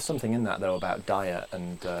 There's something in that though about diet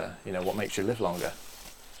and what makes you live longer.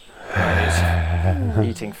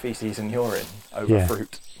 Eating feces and urine over Yeah.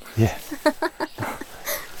 fruit. Yeah.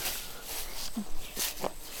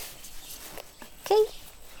 Okay.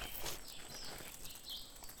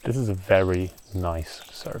 This is a very nice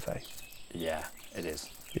survey. Yeah, it is.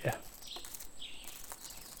 Yeah.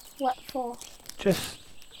 What for? Just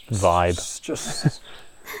vibe. It's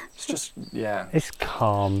just yeah. It's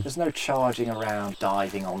calm. There's no charging around,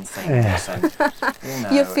 diving on things, Yeah.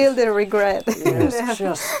 and You feel the regret. yeah,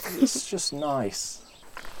 it's just nice.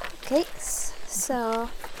 Okay, so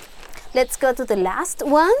let's go to the last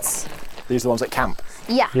ones. These are the ones at camp.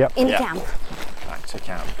 Yeah, Yep. in Yeah. camp. Back to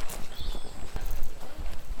camp.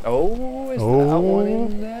 Oh, is that Oh. one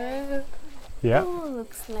in there? Yeah. Oh,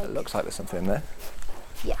 looks like. It looks like there's something in there.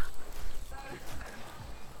 Yeah.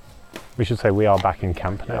 We should say we are back in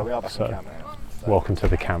camp now. Yeah, we are back so in camp now. welcome to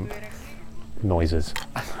the camp. Noises.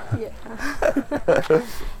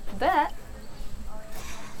 But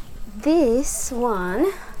this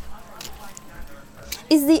one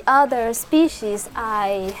is the other species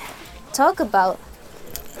I talk about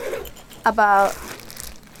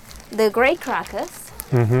the gray crackers.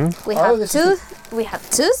 Mm-hmm. We Oh, have this two. is We have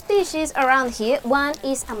 2 species around here. One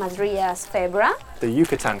is Amadrias febra. The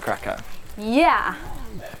Yucatan cracker. Yeah.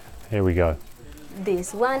 Here we go.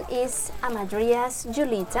 This one is Amadrias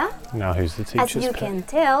julita. Now who's the As teacher's you pet? can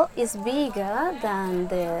tell, it's bigger than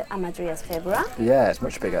the Amadrias febra Yeah, it's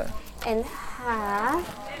much bigger. and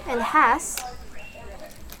has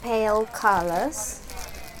pale colors,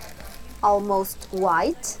 almost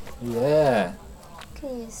white. Yeah.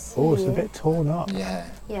 Can you see? Oh, it's a bit torn up. Yeah.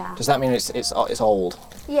 Yeah. Does that mean it's old?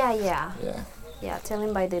 Yeah. Yeah.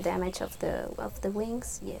 Telling by the damage of the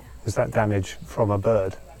wings. Yeah. Is that damage from a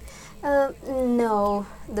bird? No,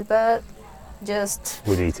 the bird just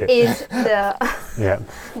Would eat it. eat Yeah.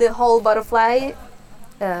 the whole butterfly,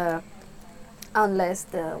 unless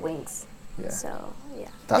the wings. Yeah. So yeah.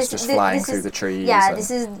 That's just flying this through is- the trees. Yeah, and- this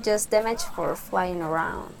is just damage for flying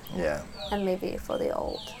around, Yeah. and maybe for the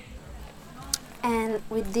old. And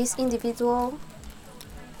with this individual,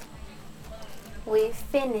 we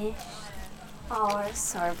finish our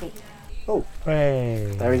survey.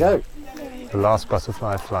 Hey. There we go. The last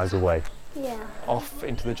butterfly flies away. Yeah. Off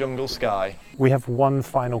into the jungle sky. We have one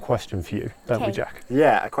final question for you, don't we, Okay. Jack?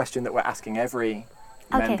 Yeah, a question that we're asking every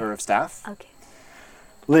Okay. member of staff. Okay.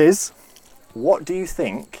 Liz, what do you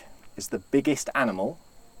think is the biggest animal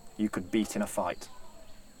you could beat in a fight?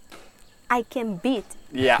 I can beat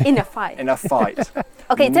Yeah. in a fight. In a fight.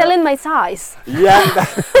 Okay, No. tell in my size. Yeah,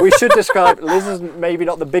 we should describe Liz is maybe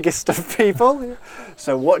not the biggest of people.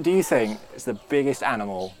 So what do you think is the biggest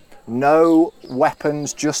animal? No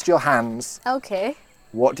weapons, just your hands. Okay.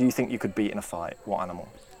 What do you think you could beat in a fight? What animal?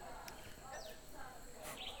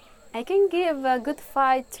 I can give a good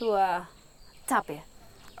fight to a tapir.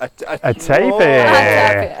 A A tapir.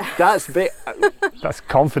 tapir. That's big. That's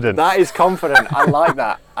confident. That is confident. I like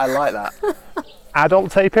that. I like that.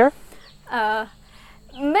 Adult tapir?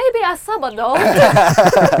 Maybe a sabadol.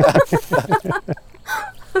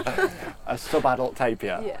 A sub-adult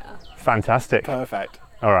tapir. Yeah. Fantastic. Perfect.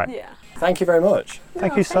 All right. Yeah. Thank you very much.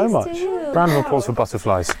 Thank you so thanks much. to you. Round of applause for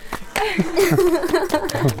butterflies.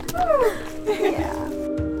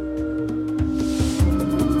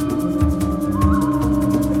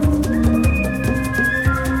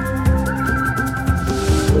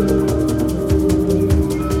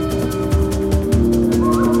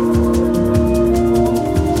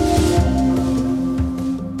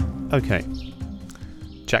 Okay.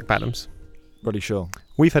 Jack Badams, Roddy Shaw.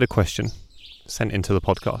 we've had a question sent into the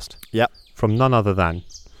podcast. Yep. From none other than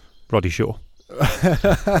Roddy Shaw.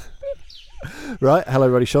 Right. Hello,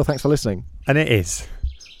 Roddy Shaw. Thanks for listening. And it is,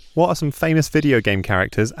 what are some famous video game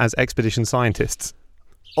characters as expedition scientists?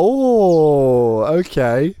 Oh,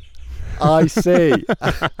 okay. I see.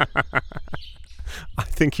 I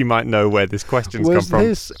think you might know where this question's come Was from.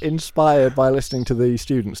 this inspired by listening to the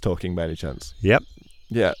students talking by any chance? Yep.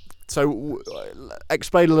 Yeah. So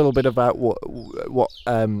explain a little bit about what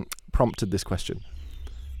prompted this question.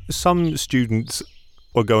 Some students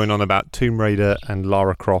were going on about Tomb Raider and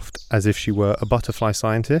Lara Croft as if she were a butterfly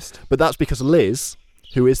scientist. But that's because Liz,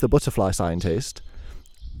 who is the butterfly scientist,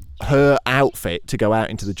 her outfit to go out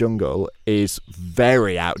into the jungle is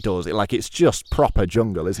very outdoorsy. Like, it's just proper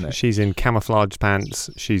jungle, isn't it? She's in camouflage pants.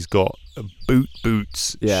 She's got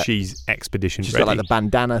boots. Yeah. She's expedition She's ready. got like the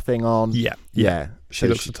bandana thing on. Yeah. Yeah. She So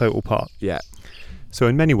looks the total part. yeah. So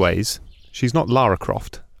in many ways, she's not Lara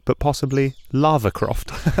Croft, but possibly Lava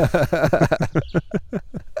Croft.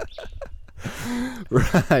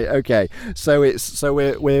 Right. Okay. So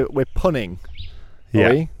we're punning. Are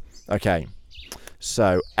Yeah. we? Okay.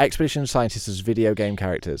 So expedition scientists as video game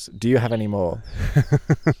characters. Do you have any more?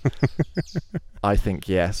 I think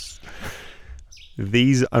yes.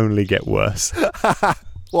 These only get worse.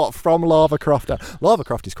 What, from Lava Croft? Lava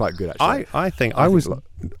Croft is quite good, actually. I think I was lo-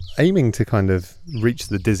 aiming to kind of reach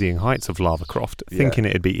the dizzying heights of Lava Croft, Yeah. thinking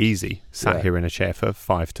it'd be easy, sat Yeah. here in a chair for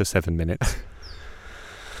 5 to 7 minutes.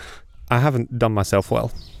 I haven't done myself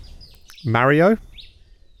well. Mario?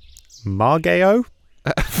 Margeo?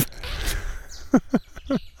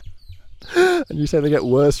 And you say they get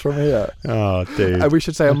worse from here. Oh, dude. And we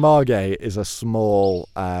should say a margay is a small.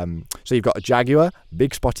 So you've got a jaguar,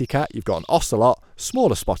 big spotty cat. You've got an ocelot,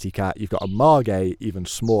 smaller spotty cat. You've got a margay, even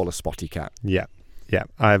smaller spotty cat. Yeah.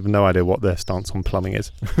 I have no idea what their stance on plumbing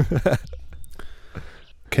is.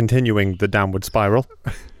 Continuing the downward spiral.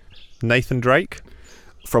 Nathan Drake?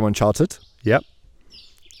 From Uncharted. Yep.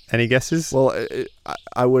 Any guesses? Well,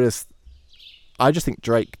 I would have. I just think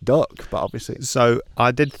Drake Duck, but obviously. So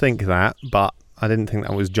I did think that, but I didn't think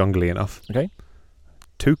that was jungly enough. Okay.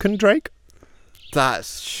 Toucan Drake?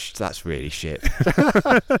 That's really shit.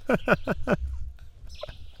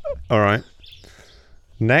 All right.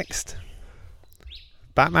 Next.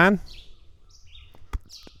 Batman?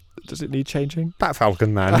 Does it need changing? Bat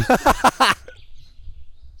Falcon Man.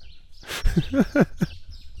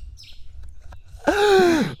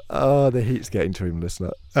 Oh, the heat's getting to him,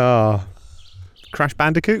 listener. Oh. Crash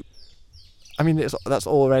Bandicoot? I mean, that's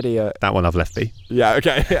already a. That one I've left be. Yeah.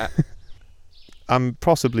 Okay. Yeah. I'm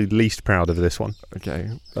possibly least proud of this one. Okay.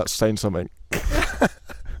 That's saying something.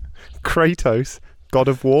 Kratos, God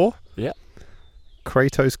of War? Yeah.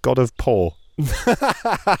 Kratos, God of Paw.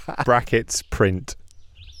 Brackets, print.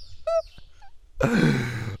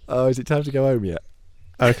 Oh, is it time to go home yet?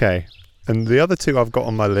 Okay. And the other two I've got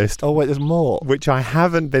on my list, Oh wait, there's more. which I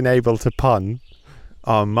haven't been able to pun,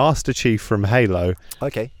 are Master Chief from Halo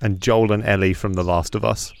Okay. and Joel and Ellie from The Last of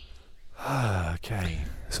Us. Okay.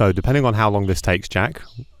 So depending on how long this takes, Jack,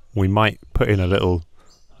 we might put in a little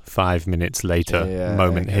 5 minutes later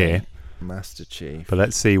moment here. Master Chief. But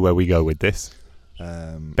let's see where we go with this.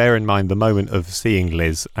 Bear in mind the moment of seeing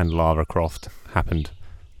Liz and Lara Croft happened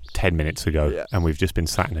 10 minutes ago, and we've just been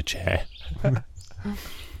sat in a chair.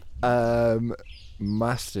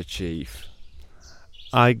 Master Chief.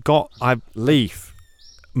 Leaf.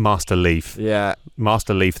 Master Leaf. Yeah.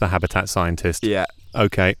 Master Leaf, the habitat scientist. Yeah.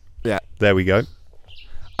 Okay. Yeah. There we go.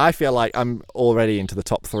 I feel like I'm already into the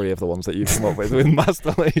top 3 of the ones that you've come up with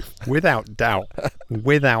Master Leaf. Without doubt.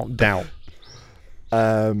 Without doubt.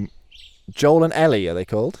 Joel and Ellie, are they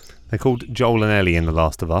called? They're called Joel and Ellie in The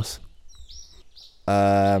Last of Us.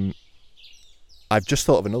 I've just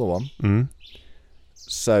thought of another one.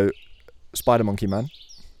 So, Spider Monkey Man.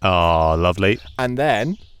 Oh, lovely. And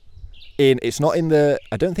then, I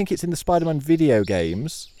don't think it's in the Spider-Man video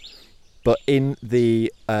games, but in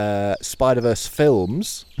the Spider-Verse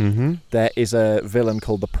films, there is a villain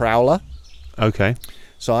called the Prowler. Okay.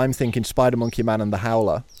 So I'm thinking Spider Monkey Man and the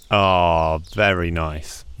Howler. Oh, very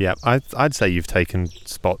nice. Yeah, I'd say you've taken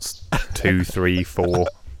spots 2, 3, 4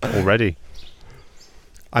 already.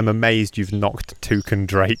 I'm amazed you've knocked Toucan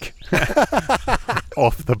Drake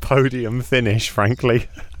off the podium finish, frankly.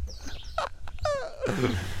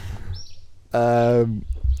 Joel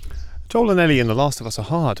and Ellie in The Last of Us are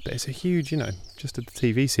hard, but it's a huge, just a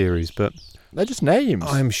TV series. But they're just names.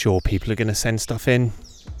 I'm sure people are going to send stuff in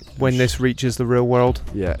when this reaches the real world.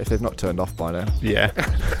 Yeah, if they've not turned off by now. Yeah.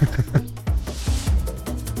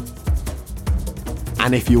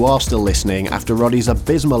 And if you are still listening after Roddy's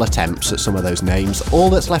abysmal attempts at some of those names, all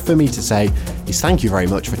that's left for me to say is thank you very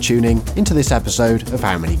much for tuning into this episode of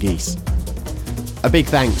How Many Geese. A big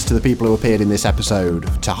thanks to the people who appeared in this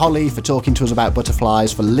episode, to Holly for talking to us about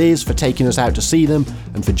butterflies, for Liz for taking us out to see them,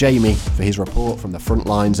 and for Jamie for his report from the front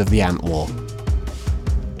lines of the ant war.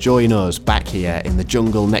 Join us back here in the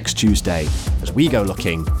jungle next Tuesday as we go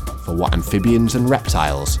looking for what amphibians and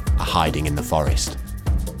reptiles are hiding in the forest.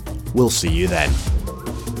 We'll see you then.